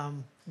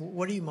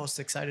 what are you most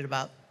excited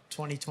about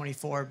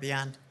 2024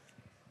 beyond?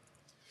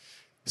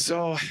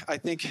 So I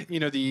think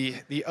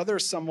the other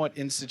somewhat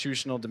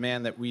institutional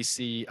demand that we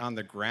see on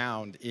the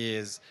ground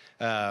is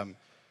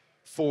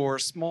for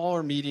small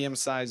or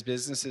medium-sized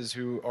businesses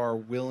who are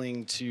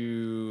willing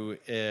to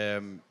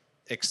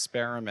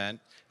experiment.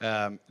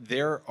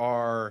 There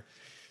are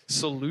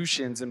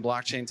solutions in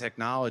blockchain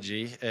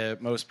technology.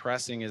 Most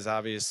pressing is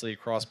obviously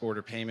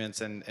cross-border payments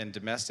and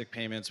domestic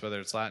payments, whether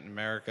it's Latin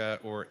America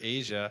or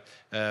Asia,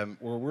 where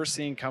we're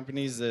seeing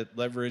companies that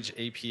leverage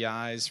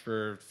APIs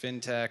for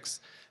fintechs,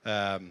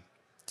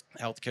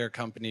 healthcare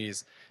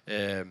companies,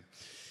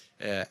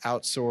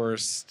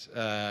 outsourced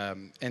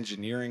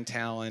engineering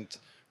talent.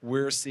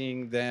 We're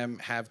seeing them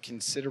have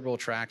considerable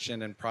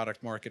traction and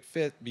product market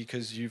fit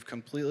because you've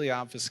completely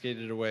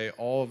obfuscated away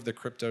all of the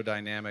crypto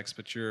dynamics,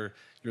 but you're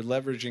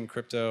leveraging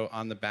crypto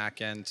on the back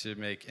end to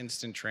make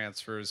instant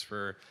transfers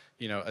for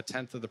a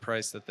tenth of the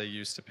price that they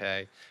used to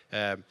pay.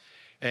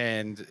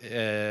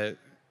 And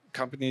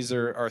companies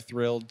are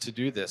thrilled to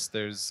do this.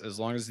 There's, as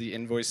long as the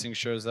invoicing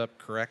shows up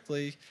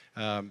correctly,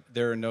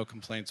 there are no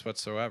complaints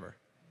whatsoever.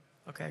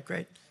 Okay,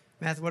 great.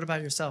 Matthew, what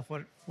about yourself?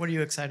 What are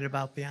you excited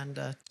about beyond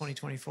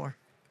 2024?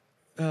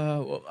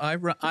 Well,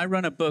 I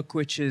run a book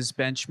which is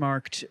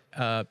benchmarked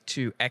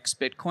to X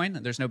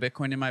Bitcoin. There's no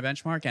Bitcoin in my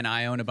benchmark, and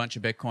I own a bunch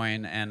of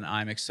Bitcoin, and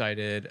I'm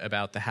excited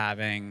about the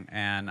halving.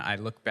 And I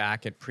look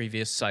back at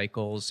previous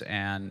cycles,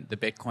 and the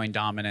Bitcoin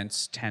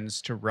dominance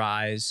tends to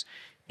rise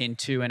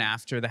into and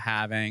after the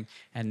halving.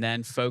 And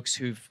then folks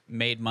who've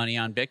made money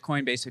on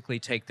Bitcoin basically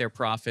take their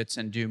profits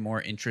and do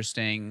more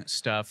interesting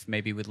stuff,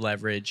 maybe with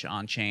leverage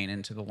on chain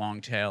into the long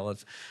tail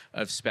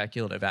of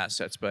speculative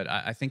assets. But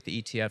I think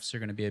the ETFs are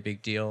going to be a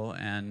big deal.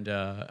 And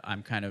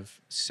I'm kind of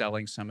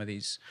selling some of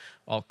these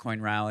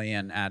altcoin rally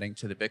and adding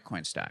to the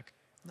Bitcoin stack.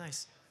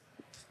 Nice.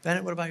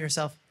 Bennett, what about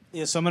yourself?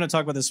 Yeah, so I'm going to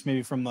talk about this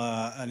maybe from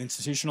an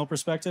institutional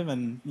perspective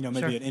and maybe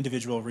Sure. an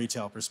individual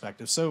retail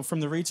perspective. So from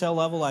the retail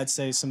level, I'd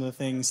say some of the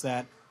things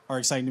that are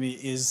exciting to me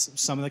is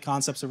some of the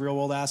concepts of real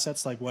world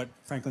assets, like what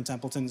Franklin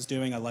Templeton's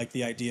doing. I like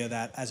the idea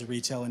that as a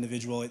retail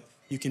individual,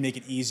 you can make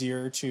it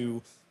easier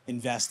to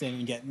invest in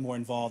and get more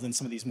involved in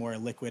some of these more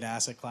liquid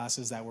asset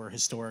classes that were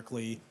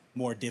historically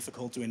more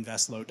difficult to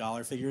invest low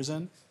dollar figures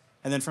in.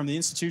 And then from the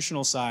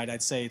institutional side,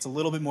 I'd say it's a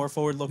little bit more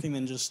forward looking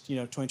than just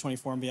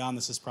 2024 and beyond.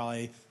 This is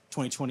probably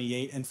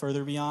 2028 and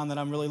further beyond that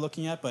I'm really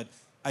looking at. But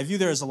I view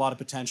there as a lot of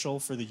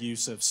potential for the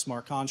use of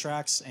smart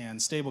contracts and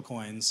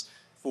stablecoins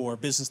for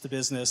business to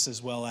business,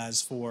 as well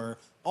as for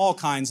all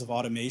kinds of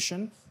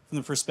automation from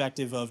the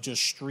perspective of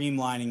just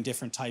streamlining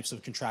different types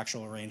of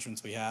contractual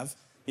arrangements we have.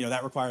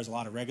 That requires a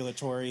lot of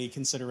regulatory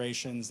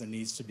considerations. There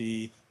needs to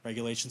be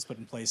regulations put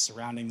in place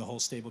surrounding the whole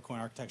stablecoin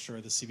architecture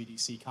or the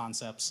CBDC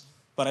concepts.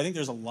 But I think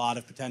there's a lot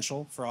of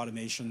potential for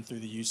automation through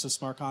the use of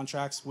smart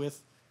contracts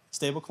with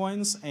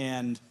stablecoins.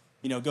 And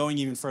going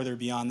even further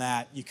beyond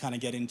that, you kind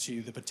of get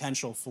into the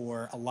potential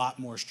for a lot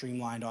more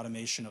streamlined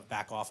automation of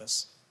back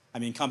office. I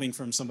mean, coming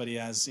from somebody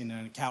as an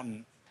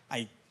accountant,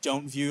 I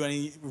don't view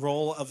any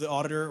role of the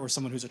auditor or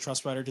someone who's a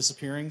trust writer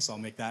disappearing. So I'll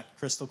make that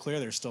crystal clear.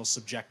 There's still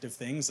subjective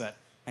things that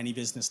any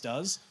business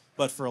does.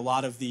 But for a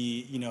lot of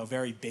the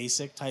very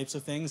basic types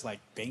of things like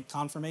bank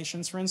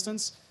confirmations, for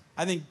instance,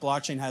 I think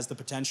blockchain has the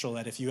potential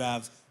that if you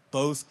have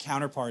both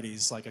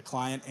counterparties, like a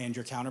client and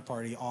your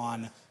counterparty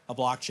on a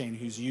blockchain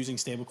who's using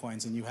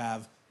stablecoins, and you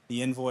have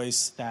the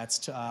invoice that's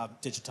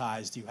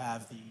digitized, you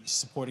have the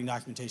supporting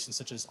documentation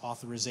such as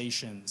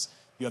authorizations,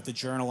 you have the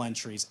journal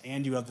entries,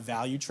 and you have the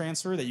value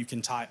transfer that you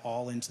can tie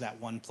all into that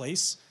one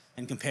place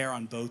and compare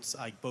on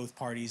both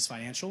parties'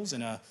 financials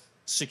in a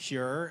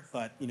secure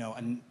but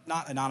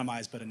not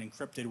anonymized but an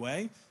encrypted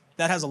way.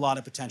 That has a lot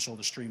of potential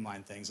to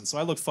streamline things, and so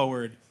I look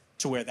forward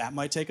to where that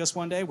might take us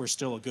one day. We're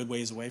still a good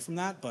ways away from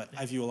that, but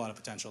I view a lot of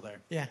potential there.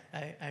 Yeah,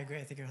 I agree.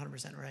 I think you're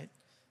 100% right.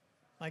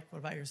 Mike, what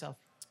about yourself?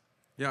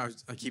 Yeah,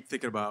 I keep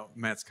thinking about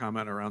Matt's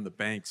comment around the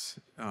banks.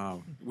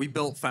 We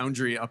built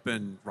Foundry up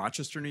in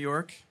Rochester, New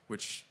York,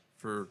 which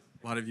for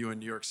a lot of you in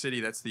New York City,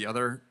 that's the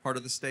other part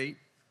of the state,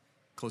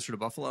 closer to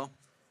Buffalo.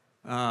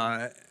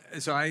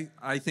 So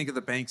I think of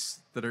the banks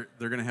they're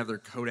going to have their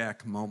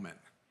Kodak moment,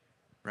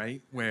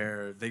 right?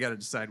 Where they got to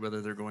decide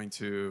whether they're going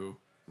to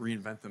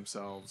reinvent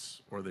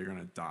themselves or they're going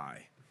to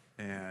die.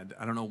 And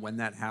I don't know when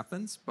that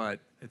happens, but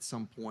at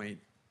some point,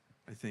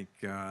 I think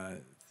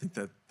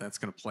that's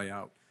going to play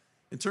out.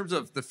 In terms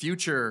of the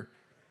future,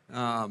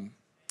 at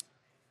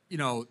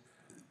the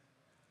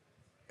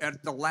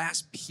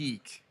last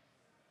peak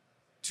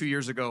 2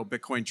 years ago,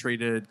 Bitcoin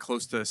traded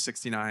close to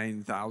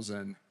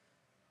 69,000.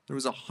 There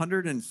was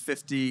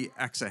 150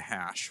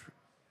 exahash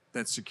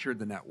that secured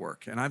the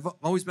network. And I've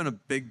always been a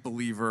big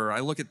believer. I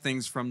look at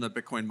things from the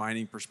Bitcoin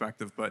mining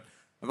perspective, but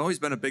I've always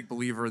been a big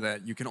believer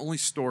that you can only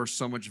store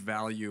so much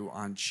value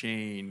on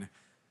chain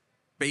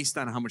based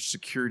on how much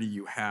security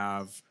you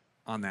have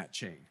on that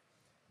chain.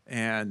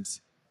 And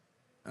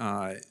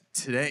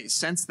today,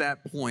 since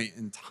that point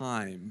in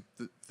time,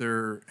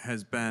 there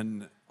has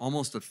been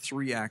almost a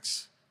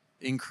 3x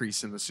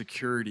increase in the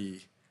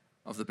security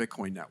of the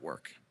Bitcoin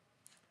network.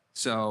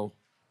 So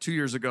 2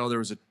 years ago, there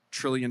was $1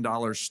 trillion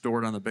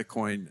stored on the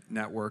Bitcoin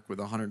network with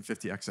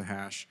 150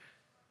 exahash.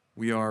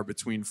 We are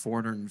between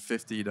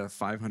 450 to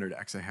 500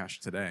 exahash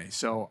today.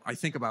 So I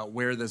think about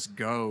where this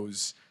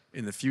goes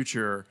in the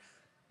future.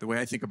 The way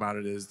I think about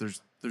it is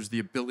there's the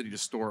ability to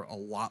store a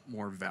lot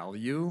more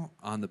value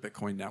on the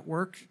Bitcoin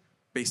network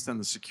based on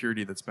the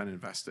security that's been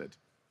invested.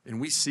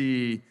 And we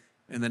see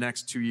in the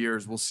next 2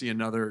 years, we'll see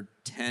another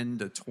 $10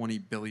 to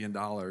 $20 billion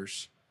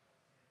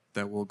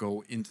that will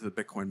go into the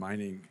Bitcoin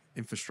mining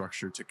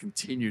infrastructure to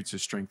continue to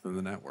strengthen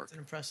the network. It's an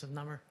impressive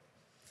number.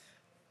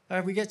 All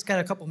right, we got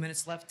a couple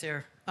minutes left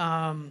here.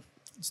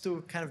 Let's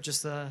do kind of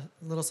just a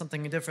little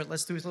something different.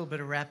 Let's do a little bit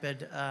of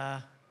rapid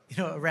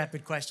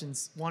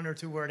questions, 1 or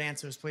 2 word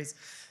answers, please.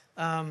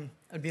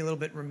 I'd be a little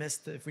bit remiss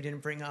if we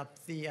didn't bring up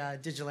the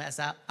digital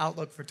asset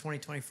outlook for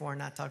 2024 and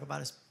not talk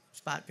about a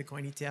spot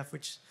Bitcoin ETF,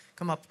 which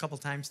come up a couple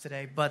times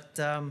today. But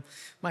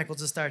Mike, we'll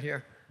just start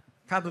here.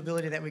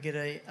 Probability that we get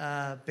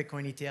a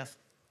Bitcoin ETF.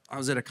 I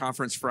was at a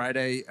conference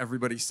Friday.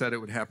 Everybody said it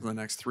would happen in the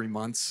next 3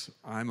 months.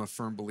 I'm a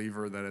firm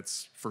believer that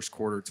it's first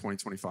quarter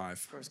 2025.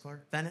 First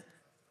quarter. Bennett?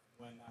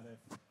 When, not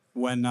if.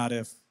 When, not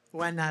if.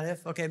 When, not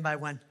if. Okay, by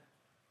when?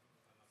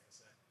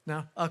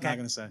 No? Okay. Not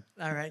going to say.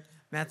 All right.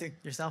 Matthew,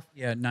 yourself?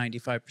 Yeah,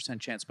 95%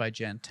 chance by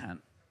Jan 10.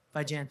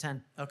 By Jan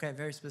 10. Okay,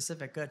 very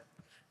specific. Good.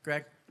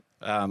 Greg?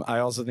 I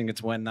also think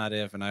it's when, not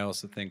if, and I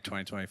also think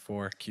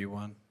 2024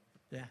 Q1.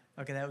 Yeah.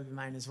 Okay, that would be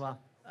mine as well.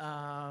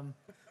 All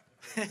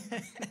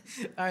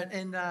right,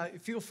 and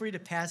feel free to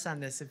pass on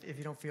this if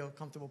you don't feel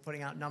comfortable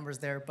putting out numbers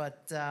there.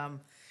 But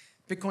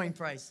Bitcoin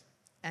price,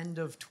 end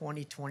of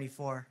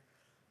 2024.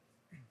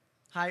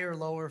 Higher,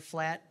 lower,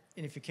 flat?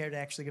 And if you care to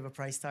actually give a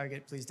price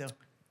target, please do.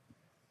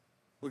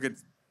 Look at,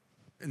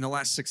 in the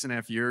last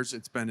 6.5 years,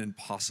 it's been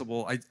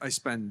impossible. I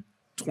spend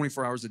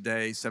 24 hours a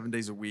day, 7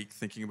 days a week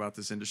thinking about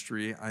this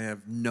industry. I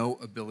have no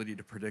ability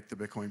to predict the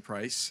Bitcoin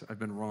price. I've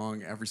been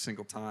wrong every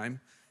single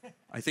time.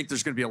 I think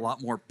there's going to be a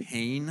lot more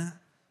pain,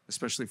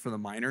 especially for the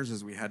miners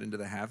as we head into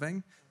the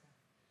halving.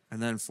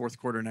 And then fourth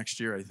quarter next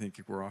year, I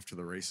think we're off to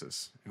the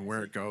races. And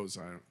where it goes,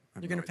 I have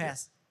You're going to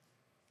pass?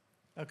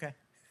 Okay.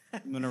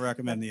 I'm going to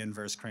recommend the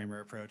inverse Kramer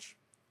approach.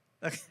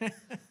 Okay.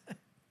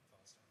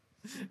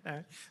 All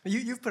right. But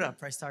you've put up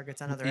price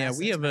targets on other Yeah, assets.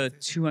 we have a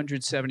Matthew.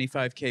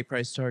 275K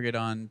price target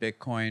on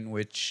Bitcoin,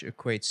 which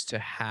equates to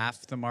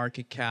half the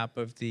market cap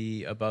of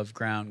the above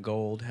ground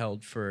gold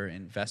held for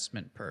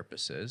investment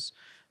purposes.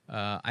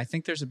 I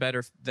think there's a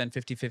better than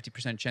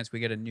 50% chance we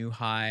get a new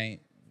high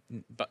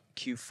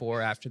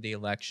Q4 after the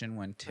election,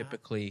 when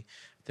typically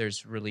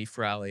there's relief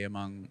rally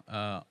among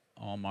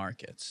all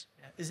markets.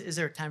 Is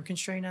there a time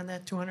constraint on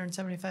that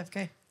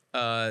 275K?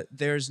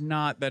 There's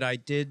not, but I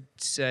did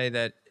say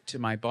that to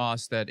my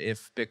boss that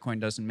if Bitcoin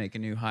doesn't make a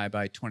new high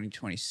by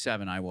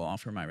 2027, I will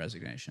offer my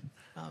resignation.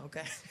 Oh,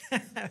 okay.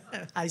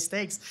 High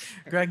stakes.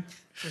 Greg,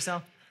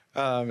 yourself?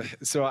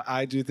 So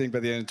I do think by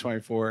the end of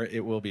 24,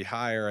 it will be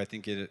higher. I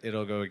think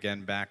it'll go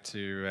again back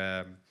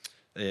to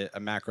a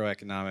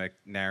macroeconomic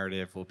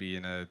narrative. Will be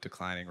in a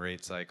declining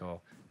rate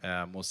cycle.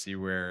 We'll see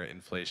where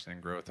inflation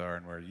and growth are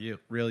and where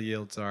real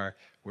yields are,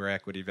 where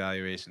equity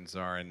valuations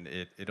are, and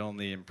it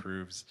only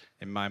improves,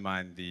 in my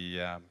mind,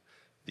 the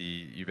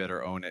you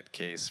better own it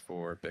case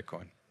for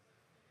Bitcoin.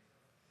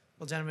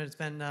 Well, gentlemen, it's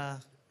been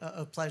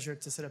a pleasure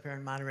to sit up here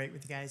and moderate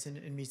with you guys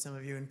and meet some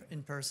of you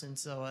in person.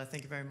 So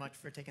thank you very much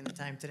for taking the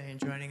time today and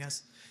joining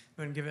us.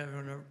 I'm going to give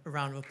everyone a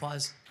round of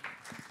applause.